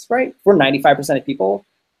 case, right? For 95% of people,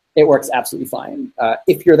 it works absolutely fine.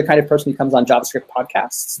 If you're the kind of person who comes on JavaScript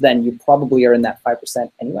podcasts, then you probably are in that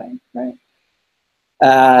 5% anyway, right?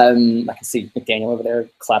 I can see McDaniel over there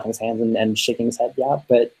clapping his hands and shaking his head, yeah.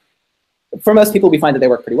 But for most people, we find that they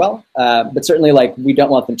work pretty well. But certainly, like, we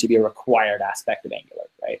don't want them to be a required aspect of Angular,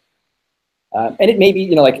 right? And it may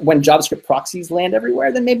be, like when JavaScript proxies land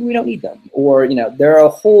everywhere, then maybe we don't need them. Or, there are a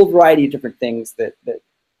whole variety of different things that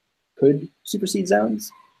could supersede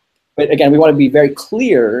zones. But again, we want to be very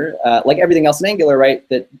clear, like everything else in Angular, right,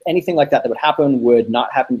 that anything like that would happen would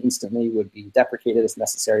not happen instantly, would be deprecated as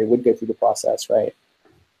necessary, would go through the process, right?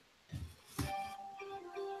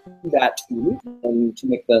 That to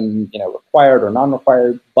make them, required or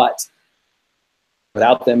non-required, but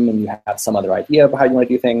without them, and you have some other idea of how you want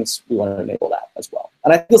to do things, we want to enable that as well.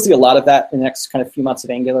 And I think you'll see a lot of that in the next kind of few months of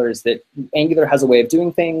Angular, is that Angular has a way of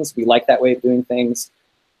doing things. We like that way of doing things.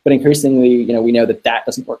 But increasingly, we know that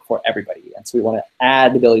doesn't work for everybody. And so we want to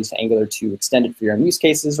add abilities to Angular to extend it for your own use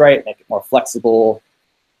cases, right? Make it more flexible.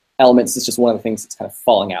 Elements is just one of the things that's kind of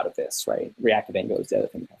falling out of this, right? Reactive Angular is the other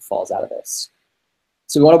thing that kind of falls out of this.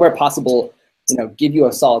 So we want to, where possible, give you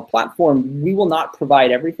a solid platform. We will not provide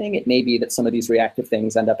everything. It may be that some of these reactive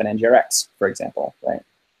things end up in NGRX, for example, right?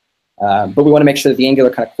 But we want to make sure that the Angular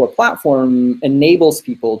kind of core platform enables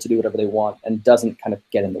people to do whatever they want and doesn't kind of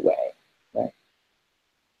get in the way, right?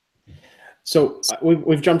 So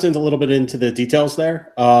we've jumped into a little bit into the details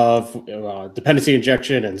there of dependency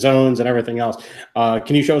injection and zones and everything else.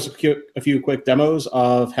 Can you show us a few quick demos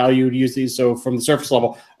of how you would use these? So from the surface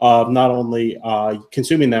level of not only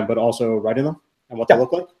consuming them, but also writing them and what they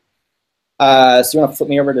look like? So you want to flip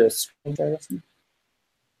me over to screen share?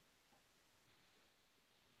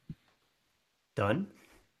 Done.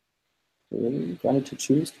 Do I need to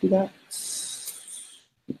choose to do that?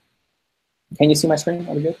 Can you see my screen?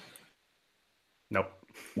 Are we good? Nope.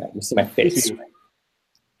 No, you see my face.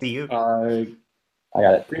 See you. I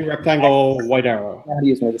got it. Green rectangle, white arrow. I don't know how to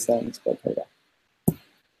use one of these things, but there you go.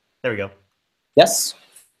 There we go. Yes?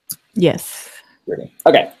 Yes.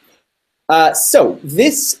 Okay. So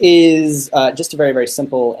this is just a very, very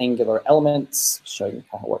simple Angular element. Show you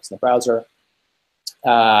how it works in the browser.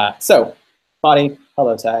 So body,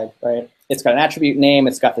 hello tag, right? It's got an attribute name.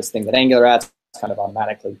 It's got this thing that Angular adds kind of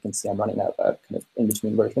automatically. You can see I'm running a kind of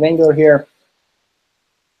in-between version of Angular here.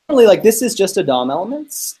 Like, this is just a DOM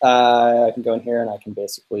elements. I can go in here and I can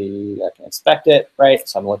inspect it, right?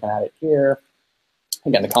 So I'm looking at it here.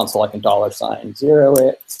 Again, the console, I can $0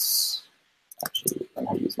 it. Actually, I don't know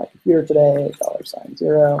how to use my computer today.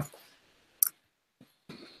 $0.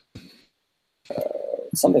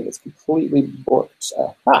 Something is completely borked. I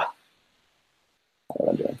don't know what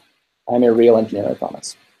I'm doing. I'm a real engineer, I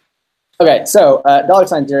promise. Okay, so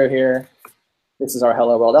 $0 here. This is our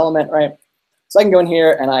hello world element, right? So I can go in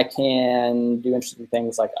here and I can do interesting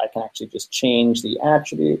things like I can actually just change the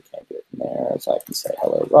attribute. Can't do it there. So I can say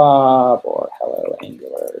hello Rob or hello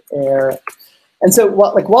Angular Air. And so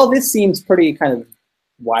while this seems pretty kind of,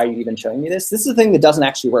 why are you even showing me this? This is the thing that doesn't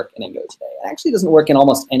actually work in Angular today. It actually doesn't work in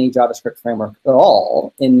almost any JavaScript framework at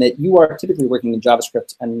all, in that you are typically working in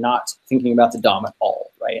JavaScript and not thinking about the DOM at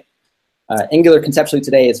all, right? Angular conceptually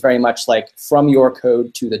today is very much like from your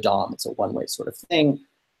code to the DOM. It's a one-way sort of thing.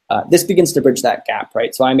 This begins to bridge that gap,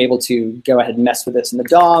 right? So I'm able to go ahead and mess with this in the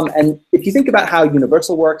DOM. And if you think about how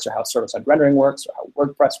Universal works or how server-side rendering works or how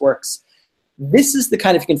WordPress works, this is the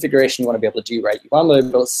kind of configuration you want to be able to do, right? You want to be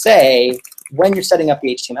able to say, when you're setting up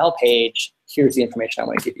the HTML page, here's the information I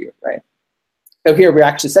want to give you, right? So here we're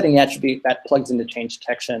actually setting the attribute that plugs into change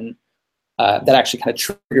detection. That actually kind of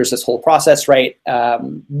triggers this whole process, right?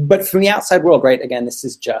 But from the outside world, right, again, this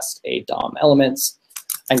is just a DOM elements.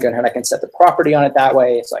 I can go ahead and I can set the property on it that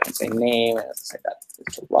way. So I can say name, and let's say that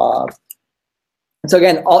to Rob. And so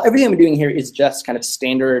again, everything I'm doing here is just kind of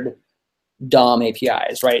standard DOM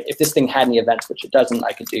APIs, right? If this thing had any events, which it doesn't,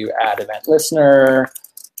 I could do add event listener.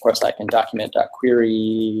 Of course, I can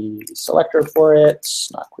document.query selector for it,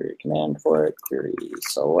 not query command for it, query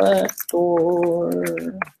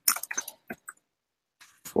selector.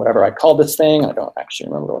 Whatever I called this thing, I don't actually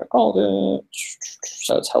remember what I called it.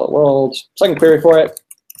 So it's hello world. So I can query for it.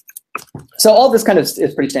 So all this kind of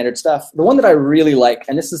is pretty standard stuff. The one that I really like,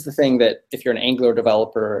 and this is the thing that if you're an Angular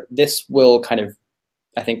developer, this will kind of,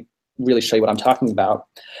 I think, really show you what I'm talking about.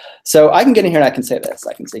 So I can get in here and I can say this.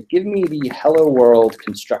 I can say, give me the hello world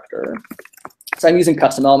constructor. So I'm using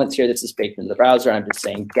custom elements here. This is baked into the browser. I'm just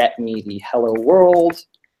saying, get me the hello world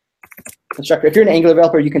constructor. If you're an Angular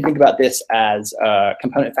developer, you can think about this as a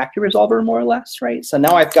component factory resolver, more or less, right? So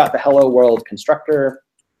now I've got the hello world constructor.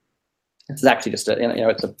 This is actually just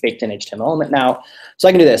it's a baked in HTML element now. So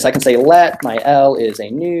I can do this. I can say let my L is a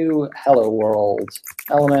new hello world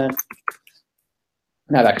element.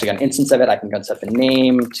 And I've actually got an instance of it. I can go and set the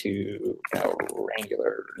name to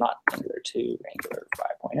Angular, not Angular 2, Angular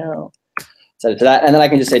 5.0. Set it to that, and then I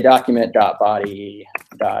can just say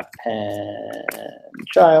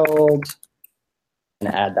document.body.pen_child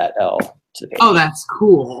and add that L to the page. Oh, that's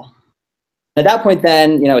cool. At that point,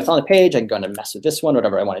 then it's on the page. I can go in and mess with this one,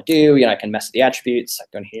 whatever I want to do. I can mess with the attributes. I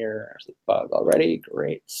go in here. There's a bug already.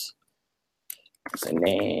 Great. So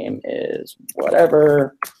name is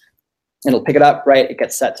whatever. And it'll pick it up, right? It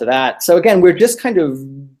gets set to that. So again, we're just kind of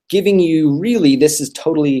giving you, really, this is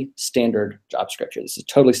totally standard JavaScript here. This is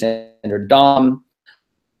totally standard DOM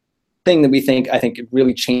thing that I think it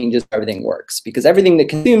really changes how everything works, because everything that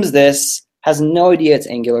consumes this has no idea it's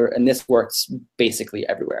Angular, and this works basically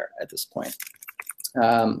everywhere at this point.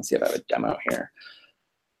 Let's see if I have a demo here.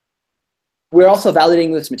 We're also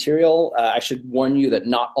validating this material. I should warn you that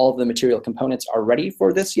not all of the material components are ready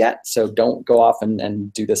for this yet, so don't go off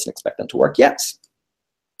and do this and expect them to work yet.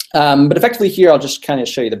 But effectively here, I'll just kind of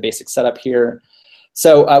show you the basic setup here.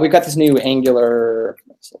 So we've got this new Angular,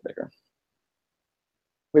 it's a little bigger.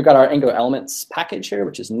 We've got our Angular Elements package here,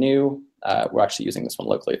 which is new. We're actually using this one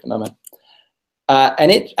locally at the moment.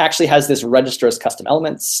 And it actually has this register as custom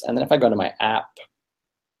elements. And then if I go to my app,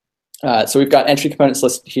 so we've got entry components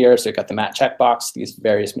listed here. So we've got the mat checkbox, these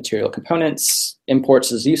various material components,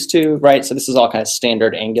 imports as used to, right? So this is all kind of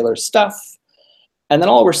standard Angular stuff. And then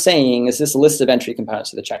all we're saying is this list of entry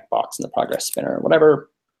components to the checkbox and the progress spinner, whatever.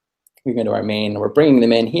 We go to our main, we're bringing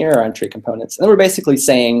them in here, our entry components. And then we're basically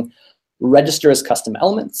saying register as custom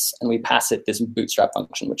elements, and we pass it this bootstrap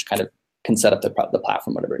function, which kind of can set up the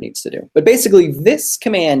platform, whatever it needs to do. But basically, this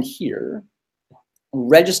command here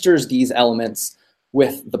registers these elements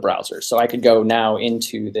with the browser. So I could go now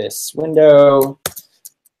into this window,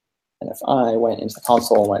 and if I went into the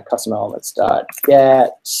console and went custom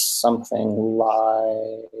elements.get something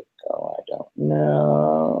like, oh, I don't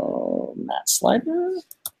know, mat slider.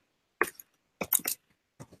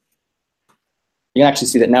 You can actually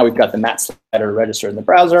see that now we've got the mat slider registered in the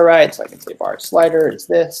browser, right? So I can say var slider is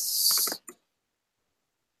this.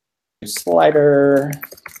 Slider.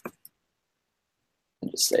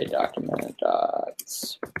 And just say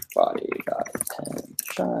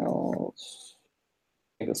document.body.pen_child. I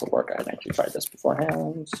think this will work. I haven't actually tried this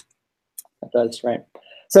beforehand. That does, right?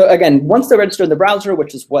 So again, once they're registered in the browser,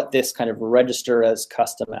 which is what this kind of register as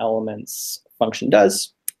custom elements function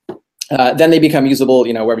does, then they become usable,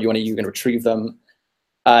 wherever you can retrieve them.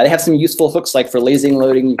 They have some useful hooks, like for lazy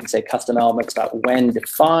loading, you can say custom elements.when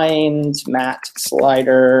defined mat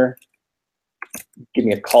slider. Give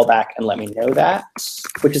me a callback and let me know that,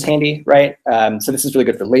 which is handy, right? So this is really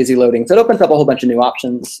good for lazy loading. So it opens up a whole bunch of new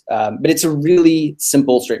options, but it's a really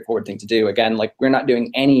simple, straightforward thing to do. Again, like we're not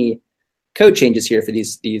doing any code changes here for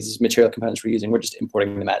these material components we're using. We're just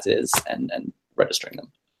importing them as is and registering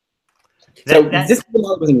them. So this is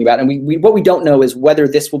what we're thinking about, and we what we don't know is whether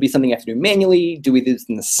this will be something you have to do manually. Do we do this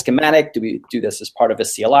in the schematic? Do we do this as part of a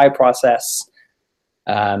CLI process?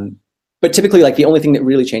 But typically, like the only thing that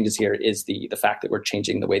really changes here is the fact that we're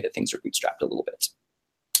changing the way that things are bootstrapped a little bit.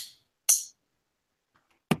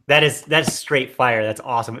 That's straight fire. That's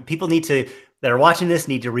awesome. People that are watching this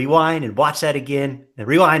need to rewind and watch that again, and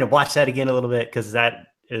rewind and watch that again a little bit, because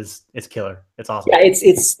it's killer. It's awesome. Yeah,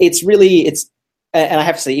 it's really. And I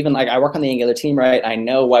have to say, even like I work on the Angular team, right? I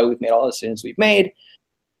know why we've made all the decisions we've made.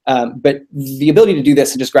 But the ability to do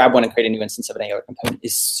this and just grab one and create a new instance of an Angular component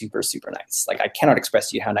is super, super nice. Like I cannot express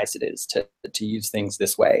to you how nice it is to use things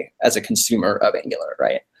this way as a consumer of Angular,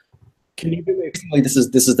 right? Can you this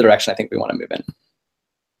is the direction I think we want to move in.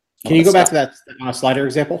 Can you go back to that slider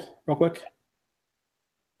example real quick?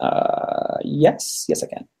 Yes, I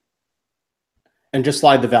can. And just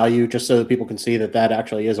slide the value just so that people can see that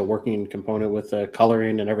actually is a working component with the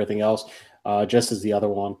coloring and everything else, just as the other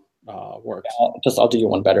one works. I'll do you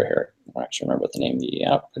one better here. I don't actually remember what the name of the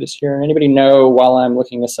output is here. Anybody know, while I'm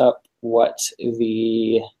looking this up, what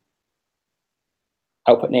the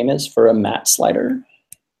output name is for a matte slider?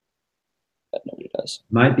 But nobody does.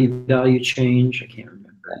 Might be value change. I can't remember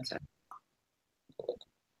exactly.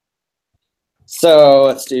 So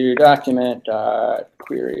let's do document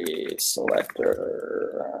query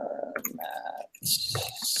selector matte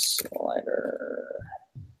slider.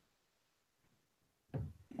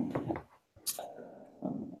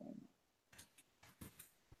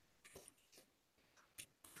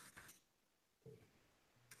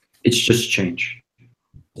 It's just change.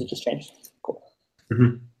 It just changed. Cool.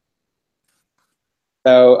 Mm-hmm.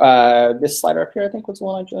 So this slider up here, I think, was the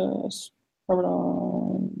one I just covered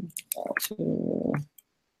on. So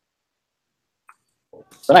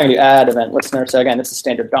I'm going to do add event listener. So again, this is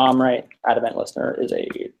standard DOM, right? Add event listener is a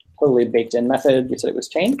totally baked in method. We said it was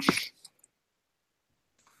change.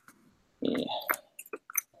 Yeah.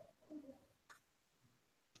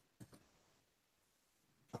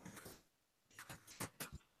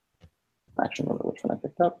 I actually remember which one I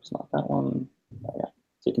picked up. It's not that one. Oh, yeah.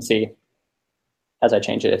 So you can see as I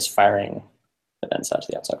change it, it's firing events out to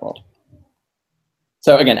the outside world.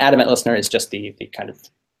 So again, add event listener is just the kind of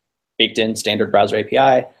baked in standard browser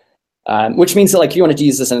API, which means that like if you wanted to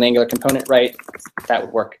use this in an Angular component, right, that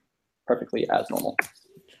would work perfectly as normal.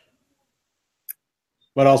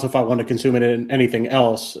 But also if I want to consume it in anything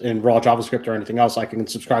else, in raw JavaScript or anything else, I can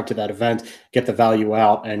subscribe to that event, get the value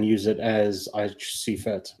out, and use it as I see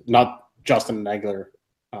fit, not just in an Angular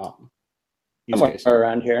use case.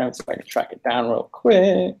 Around here, let's see if I can track it down real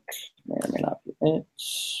quick. May or may not be it.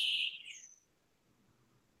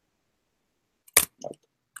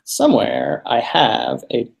 Somewhere I have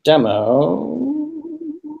a demo.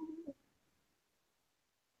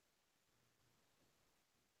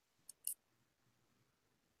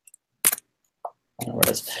 I don't know where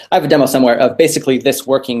it is. I have a demo somewhere of basically this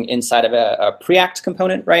working inside of a Preact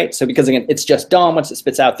component, right? So because again, it's just DOM. Once it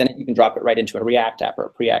spits out, then you can drop it right into a React app or a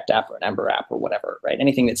Preact app or an Ember app or whatever, right?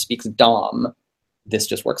 Anything that speaks DOM, this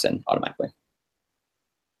just works in automatically.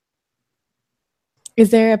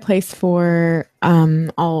 Is there a place for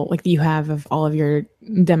all like you have of all of your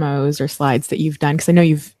demos or slides that you've done? Because I know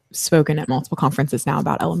you've spoken at multiple conferences now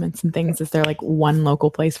about elements and things. Is there like one local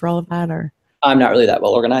place for all of that, or? I'm not really that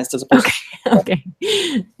well organized as a person. Okay.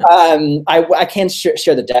 I can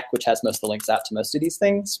share the deck, which has most of the links out to most of these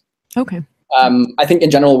things. Okay. I think in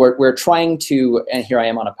general, we're trying to, and here I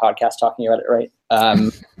am on a podcast talking about it, right?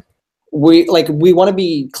 We want to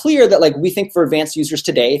be clear that like we think for advanced users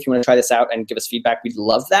today, if you want to try this out and give us feedback, we'd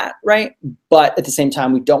love that, right? But at the same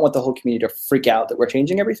time, we don't want the whole community to freak out that we're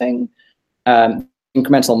changing everything.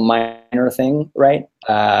 Incremental minor thing, right?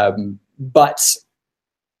 But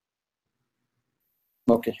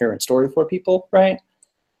more coherent story for people, right?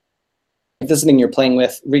 If this is something you're playing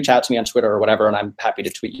with, reach out to me on Twitter or whatever, and I'm happy to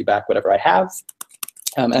tweet you back whatever I have.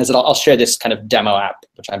 I'll share this kind of demo app,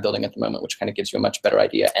 which I'm building at the moment, which kind of gives you a much better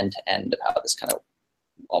idea end to end of how this kind of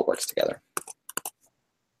all works together.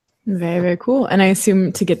 Very, very cool. And I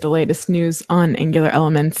assume to get the latest news on Angular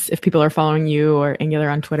Elements, if people are following you or Angular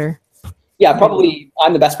on Twitter. Yeah, probably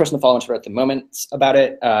I'm the best person to follow on Twitter at the moment about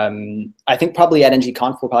it. I think probably at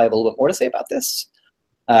ngConf we'll probably have a little bit more to say about this.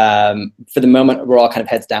 For the moment, we're all kind of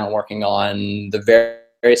heads down working on the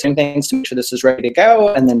various things to make sure this is ready to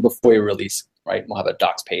go. And then before we release, right, we'll have a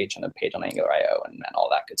docs page and a page on Angular IO and all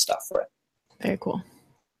that good stuff for it. Very cool.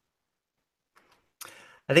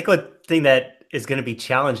 I think one thing that is going to be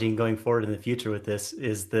challenging going forward in the future with this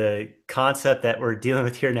is the concept that we're dealing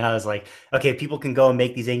with here now is like, okay, people can go and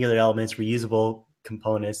make these Angular elements reusable,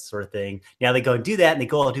 components sort of thing. Now they go and do that, and they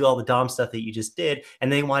go and do all the DOM stuff that you just did,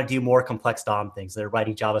 and they want to do more complex DOM things. They're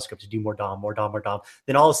writing JavaScript to do more DOM, more DOM, more DOM.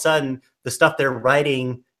 Then all of a sudden, the stuff they're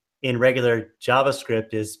writing in regular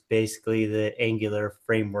JavaScript is basically the Angular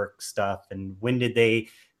framework stuff. And when did they,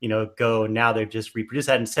 go? Now they're just reproduce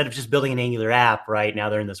that instead of just building an Angular app, right? Now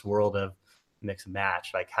they're in this world of mix and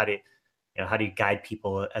match. Like, how do you guide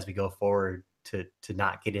people as we go forward to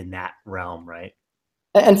not get in that realm, right?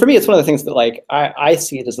 And for me, it's one of the things that like I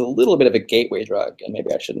see it as a little bit of a gateway drug, and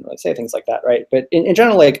maybe I shouldn't really say things like that, right? But in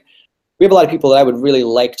general, like we have a lot of people that I would really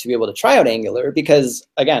like to be able to try out Angular because,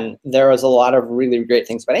 again, there is a lot of really great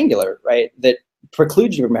things about Angular, right, that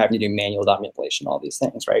preclude you from having to do manual DOM manipulation, all these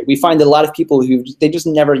things, right? We find that a lot of people they just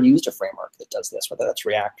never used a framework that does this, whether that's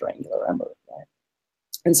React or Angular or Ember, right?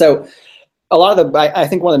 And so a lot of I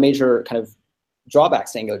think one of the major kind of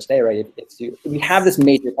drawbacks to Angular today, right? We have this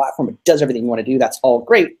major platform, it does everything you want to do, that's all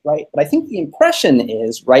great, right? But I think the impression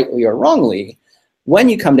is, rightly or wrongly, when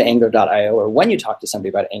you come to Angular.io or when you talk to somebody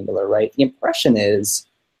about Angular, right, the impression is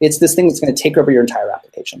it's this thing that's going to take over your entire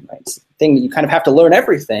application, right? It's the thing that you kind of have to learn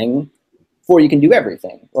everything before you can do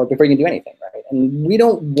everything or before you can do anything, right? And we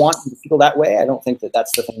don't want to feel that way. I don't think that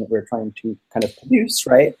that's the thing that we're trying to kind of produce,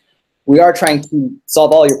 right? We are trying to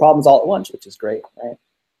solve all your problems all at once, which is great, right?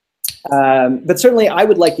 But certainly I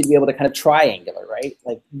would like you to be able to kind of try Angular, right?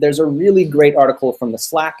 Like there's a really great article from the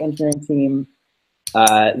Slack engineering team.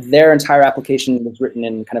 Their entire application was written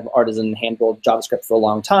in kind of artisan hand-built JavaScript for a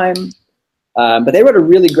long time. But they wrote a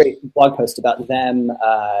really great blog post about them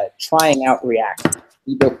trying out React.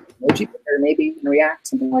 We built emoji picker maybe in React,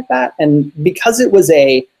 something like that. And because it was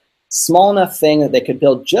a small enough thing that they could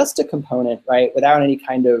build just a component, right, without any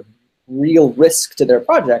kind of real risk to their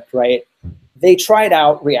project, right, they tried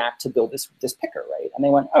out React to build this picker, right? And they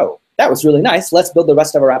went, oh, that was really nice. Let's build the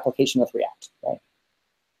rest of our application with React, right?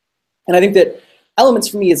 And I think that Elements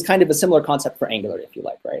for me is kind of a similar concept for Angular, if you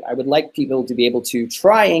like, right? I would like people to be able to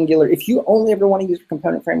try Angular. If you only ever want to use a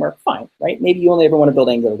component framework, fine, right? Maybe you only ever want to build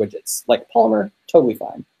Angular widgets, like Polymer, totally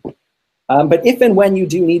fine. But if and when you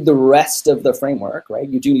do need the rest of the framework, right?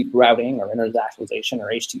 You do need routing or internationalization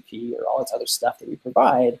or HTTP or all this other stuff that we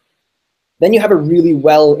provide, then you have a really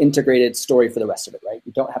well-integrated story for the rest of it, right?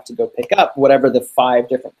 You don't have to go pick up whatever the 5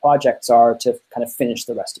 different projects are to kind of finish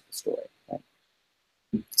the rest of the story, right?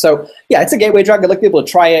 So yeah, it's a gateway drug. I'd like people to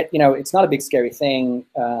try it. It's not a big scary thing.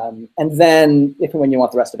 And then if and when you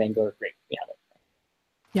want the rest of Angular, great, we have it.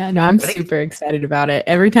 Yeah, no, I'm super excited about it.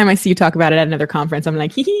 Every time I see you talk about it at another conference, I'm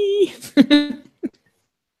like, hee hee.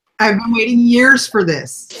 I've been waiting years for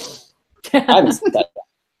this. I'm excited.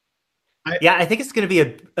 Yeah, I think it's going to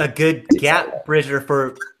be a good gap bridger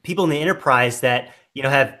for people in the enterprise that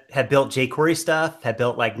have built jQuery stuff, have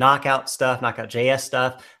built like Knockout stuff, Knockout.js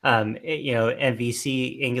stuff,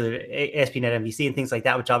 MVC, Angular, ASP.NET MVC, and things like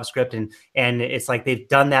that with JavaScript, and it's like they've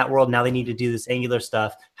done that world. Now they need to do this Angular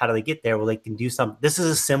stuff. How do they get there? Well, they can do some. This is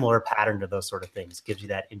a similar pattern to those sort of things. Gives you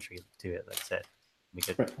that entry to it. Like I said,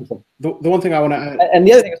 right. The one thing I want to add, and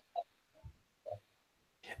the other thing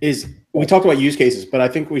is we talked about use cases, but I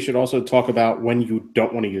think we should also talk about when you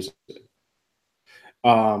don't want to use it.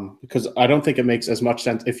 Because I don't think it makes as much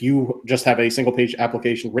sense if you just have a single page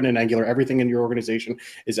application written in Angular, everything in your organization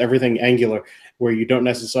is everything Angular, where you don't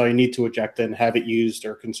necessarily need to eject and have it used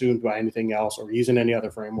or consumed by anything else or using any other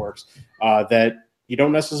frameworks, that you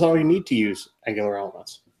don't necessarily need to use Angular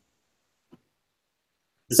elements.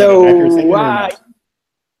 So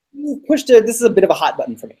you pushed this is a bit of a hot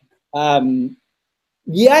button for me.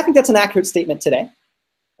 Yeah, I think that's an accurate statement today.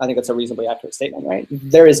 I think that's a reasonably accurate statement, right?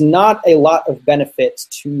 There is not a lot of benefit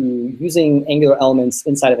to using Angular elements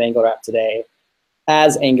inside of Angular app today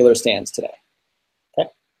as Angular stands today, okay?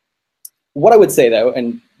 What I would say though,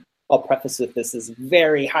 and I'll preface that this is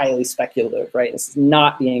very highly speculative, right? This is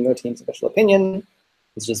not the Angular team's official opinion.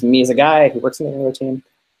 It's just me as a guy who works in the Angular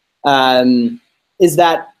team. Is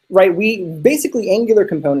that, right, basically Angular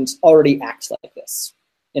components already act like this,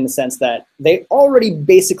 in the sense that they already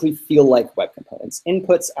basically feel like web components.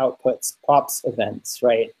 Inputs, outputs, props, events,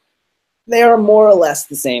 right? They are more or less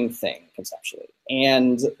the same thing conceptually.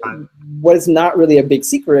 And what is not really a big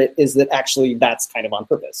secret is that actually that's kind of on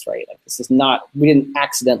purpose, right? Like this is not, we didn't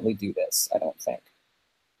accidentally do this, I don't think.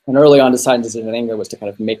 And early on design decision in Angular was to kind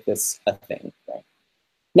of make this a thing, right?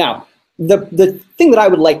 Now, the thing that I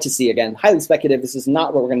would like to see, again, highly speculative, this is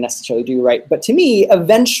not what we're going to necessarily do, right? But to me,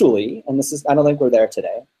 eventually, and this is, I don't think we're there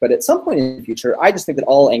today, but at some point in the future, I just think that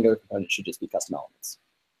all Angular components should just be custom elements.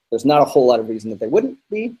 There's not a whole lot of reason that they wouldn't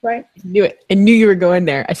be, right? I knew it. I knew you were going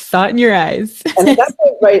there. I saw it in your eyes. And at that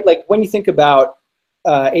point, right, like when you think about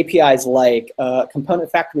APIs like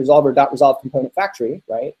component factory resolver.resolve component factory,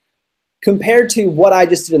 right? compared to what I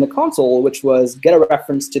just did in the console, which was get a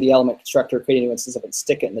reference to the element constructor, create a new instance of it,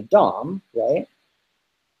 stick it in the DOM, right?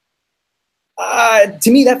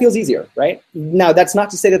 To me, that feels easier, right? Now, that's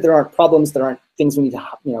not to say that there aren't problems, there aren't things we need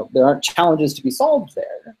to, there aren't challenges to be solved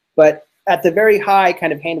there. But at the very high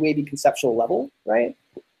kind of hand-wavy conceptual level, right?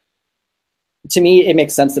 To me, it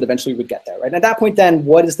makes sense that eventually we'd get there, right? And at that point, then,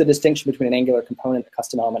 what is the distinction between an Angular component, a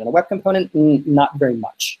custom element, and a web component? Not very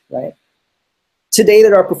much, right? Today,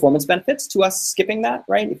 there are performance benefits to us skipping that,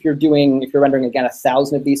 right? If you're rendering, again,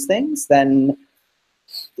 1,000 of these things, then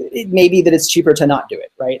it may be that it's cheaper to not do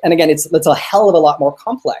it, right? And again, it's a hell of a lot more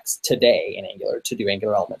complex today in Angular to do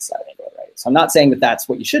Angular elements out of Angular, right? So I'm not saying that that's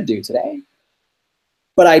what you should do today,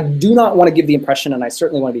 but I do not want to give the impression, and I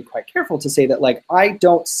certainly want to be quite careful to say that, like, I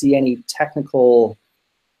don't see any technical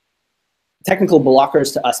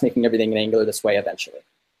blockers to us making everything in Angular this way eventually,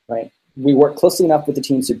 right? We work closely enough with the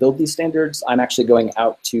teams who build these standards. I'm actually going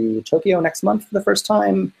out to Tokyo next month for the first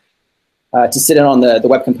time to sit in on the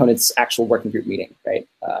web components actual working group meeting, right?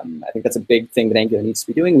 I think that's a big thing that Angular needs to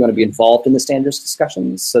be doing. We want to be involved in the standards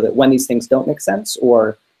discussions so that when these things don't make sense,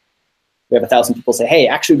 or we have 1,000 people say, hey,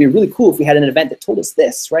 actually it'd be really cool if we had an event that told us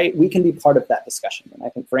this, right? We can be part of that discussion. And I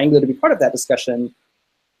think for Angular to be part of that discussion,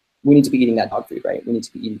 we need to be eating that dog food, right? We need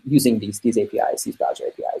to be using these APIs, these browser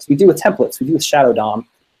APIs. We do with templates, we do with Shadow DOM.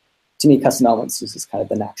 To me, custom elements is kind of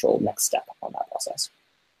the natural next step on that process.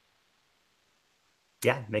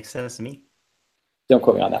 Yeah, makes sense to me. Don't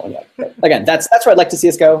quote me on that one yet. But again, that's where I'd like to see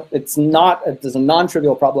us go. There's a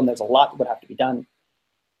non-trivial problem. There's a lot that would have to be done.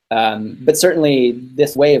 But certainly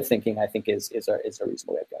this way of thinking, I think, is a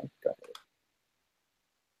reasonable way of going forward.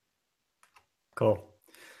 Cool.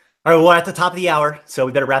 All right, well, we're at the top of the hour, so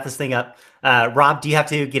we better wrap this thing up. Rob, do you have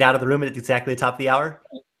to get out of the room at exactly the top of the hour?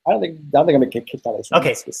 I don't think I'm going to get kicked out of this room.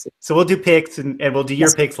 Okay, so we'll do picks, and we'll do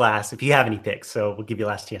your picks last, if you have any picks. So we'll give you a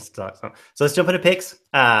last chance to talk. So let's jump into picks.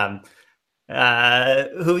 Who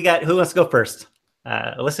we got? Who wants to go first?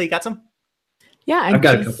 Alyssa, you got some? Yeah, I've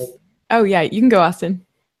got a couple. Oh yeah, you can go, Austin.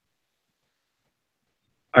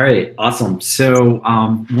 All right, awesome. So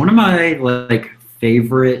one of my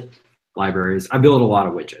favorite libraries, I build a lot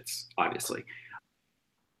of widgets, obviously.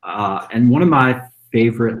 And one of my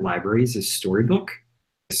favorite libraries is Storybook.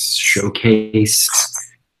 Showcase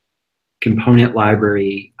component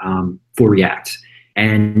library for React.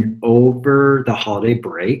 And over the holiday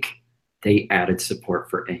break, they added support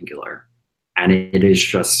for Angular. And it is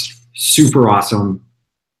just super awesome.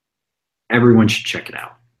 Everyone should check it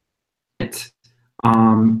out.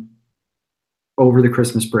 Over the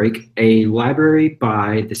Christmas break, a library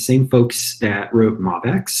by the same folks that wrote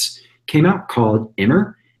MobX came out called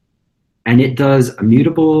Immer. And it does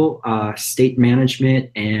immutable state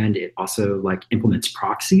management, and it also implements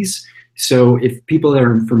proxies. So if people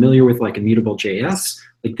are familiar with immutable JS,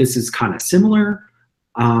 this is kind of similar,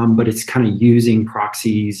 but it's kind of using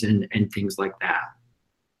proxies and things like that.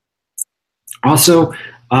 Also,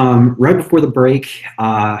 right before the break,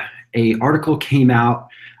 a article came out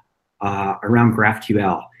around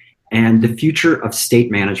GraphQL and the future of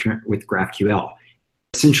state management with GraphQL.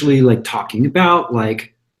 Essentially, talking about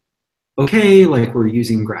okay, we're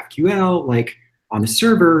using GraphQL, on the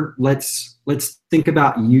server, let's think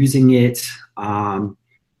about using it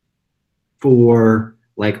for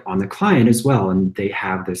on the client as well. And they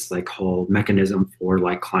have this whole mechanism for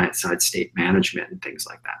client-side state management and things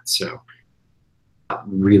like that. So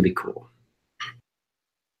really cool.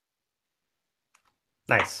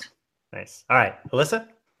 Nice. All right, Alyssa?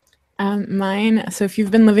 Mine, so if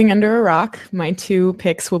you've been living under a rock, my two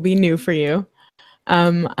picks will be new for you.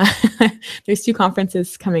 There's two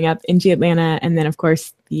conferences coming up, NG Atlanta, and then of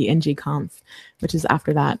course the NG Conf, which is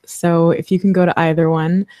after that. So if you can go to either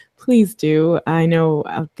one, please do. I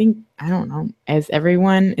don't know, is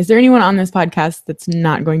there anyone on this podcast that's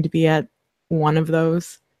not going to be at one of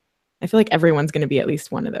those? I feel like everyone's going to be at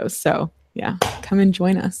least one of those. So yeah, come and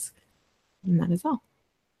join us. And that is all.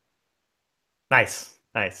 Nice.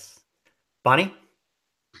 Bonnie?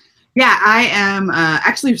 Yeah, I am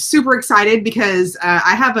actually super excited because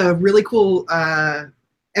I have a really cool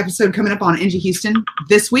episode coming up on NG Houston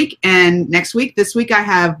this week and next week. This week I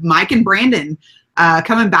have Mike and Brandon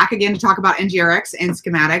coming back again to talk about NGRX and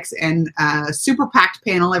schematics, and super packed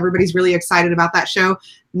panel. Everybody's really excited about that show.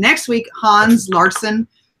 Next week, Hans Larson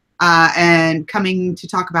and coming to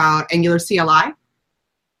talk about Angular CLI.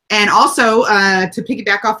 And also, to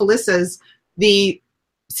piggyback off Alyssa's, the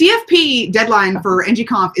CFP deadline for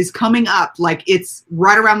NGConf is coming up. It's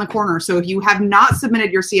right around the corner. So if you have not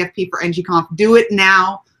submitted your CFP for NGConf, do it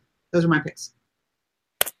now. Those are my picks.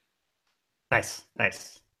 Nice. All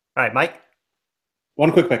right, Mike?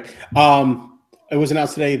 One quick pick. it was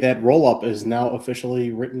announced today that Rollup is now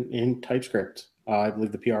officially written in TypeScript. I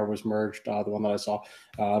believe the PR was merged, the one that I saw.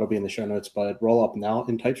 It'll be in the show notes, but Rollup now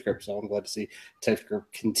in TypeScript. So I'm glad to see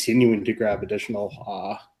TypeScript continuing to grab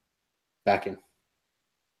additional backing.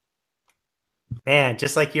 Man,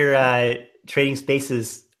 just like your Trading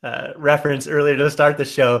Spaces reference earlier to start the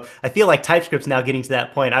show, I feel like TypeScript's now getting to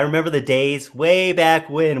that point. I remember the days way back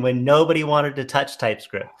when nobody wanted to touch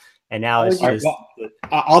TypeScript. And now it's just...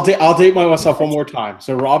 I'll date myself one more time.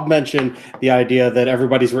 So Rob mentioned the idea that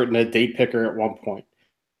everybody's written a date picker at one point.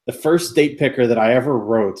 The first date picker that I ever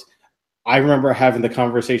wrote, I remember having the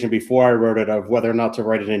conversation before I wrote it of whether or not to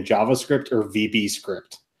write it in JavaScript or VB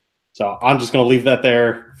script. So I'm just going to leave that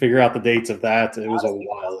there, figure out the dates of that. It was a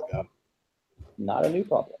while ago. Not a new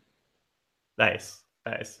problem. Nice.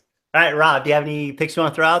 All right, Rob, do you have any picks you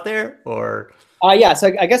want to throw out there? Or... Yeah,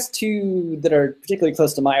 so I guess two that are particularly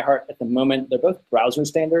close to my heart at the moment. They're both browser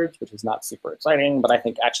standards, which is not super exciting, but I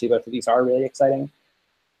think actually both of these are really exciting.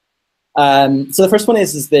 So the first one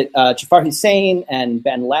is that Jafar Hussain and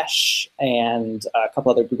Ben Lesh and a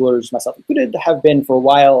couple other Googlers, myself included, have been for a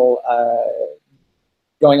while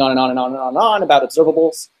going on and on and on and on and on about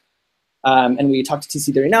observables. And we talked to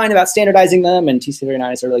TC39 about standardizing them, and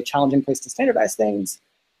TC39 is a really challenging place to standardize things.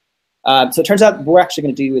 So it turns out what we're actually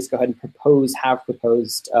going to do is go ahead and have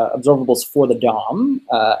proposed observables for the DOM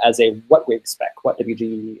as a WHAT-WG spec,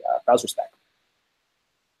 WHAT-WG browser spec.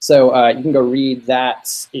 So you can go read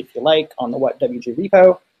that if you like on the WHAT-WG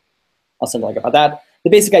repo. I'll send a link about that. The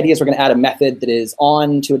basic idea is we're going to add a method that is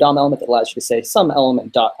on to a DOM element that allows you to say some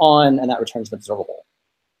element dot on, and that returns an observable,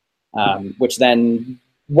 which then,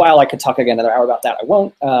 while I could talk again another hour about that, I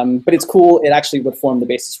won't. But it's cool. It actually would form the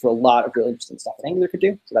basis for a lot of really interesting stuff that Angular could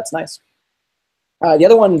do. So that's nice. The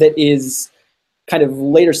other one that is kind of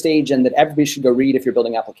later stage and that everybody should go read if you're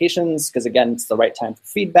building applications, because again, it's the right time for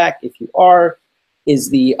feedback if you are, is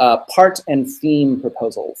the part and theme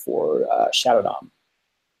proposal for Shadow DOM.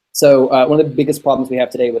 So one of the biggest problems we have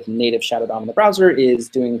today with native Shadow DOM in the browser is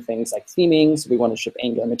doing things like theming. So we want to ship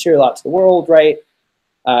Angular material out to the world, right?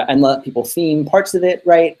 And let people theme parts of it,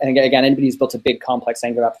 right? And again, anybody who's built a big complex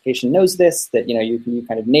Angular application knows this, that you can do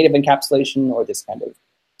kind of native encapsulation or this kind of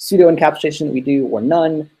pseudo encapsulation that we do, or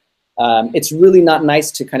none. It's really not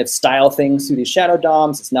nice to kind of style things through these Shadow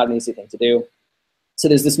DOMs. It's not an easy thing to do. So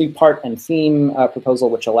there's this new part and theme proposal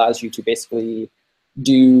which allows you to basically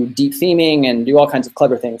do deep theming and do all kinds of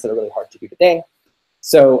clever things that are really hard to do today.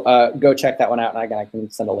 So go check that one out, and again, I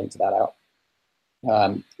can send a link to that out.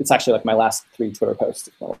 It's actually like my last 3 Twitter posts.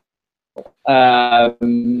 So those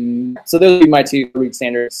would be my 2 read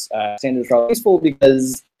standards. Standards are useful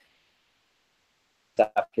because the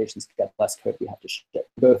applications get less code we have to ship.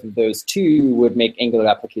 Both of those 2 would make Angular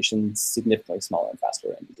applications significantly smaller and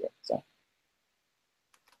faster and easier. So.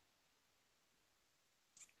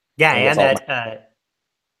 Yeah,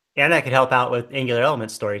 and that could help out with Angular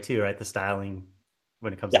Elements story too, right? The styling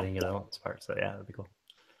when it comes to the Angular Elements part. So yeah, that'd be cool.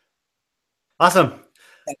 Awesome.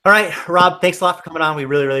 All right, Rob, thanks a lot for coming on. We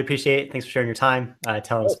really, really appreciate it. Thanks for sharing your time,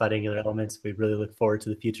 telling us about Angular Elements. We really look forward to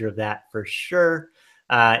the future of that for sure.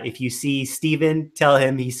 If you see Steven, tell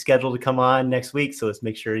him he's scheduled to come on next week. So let's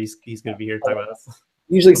make sure he's going to be here to talk about us.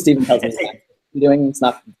 Usually Steven tells me what he's doing.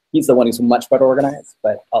 He's the one who's much better organized,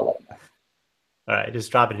 but I'll let him know. All right,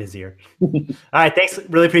 just drop it in his ear. All right, thanks.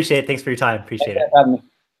 Really appreciate it. Thanks for your time. Appreciate it. For having me.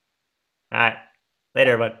 All right.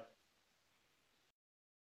 Later, everyone.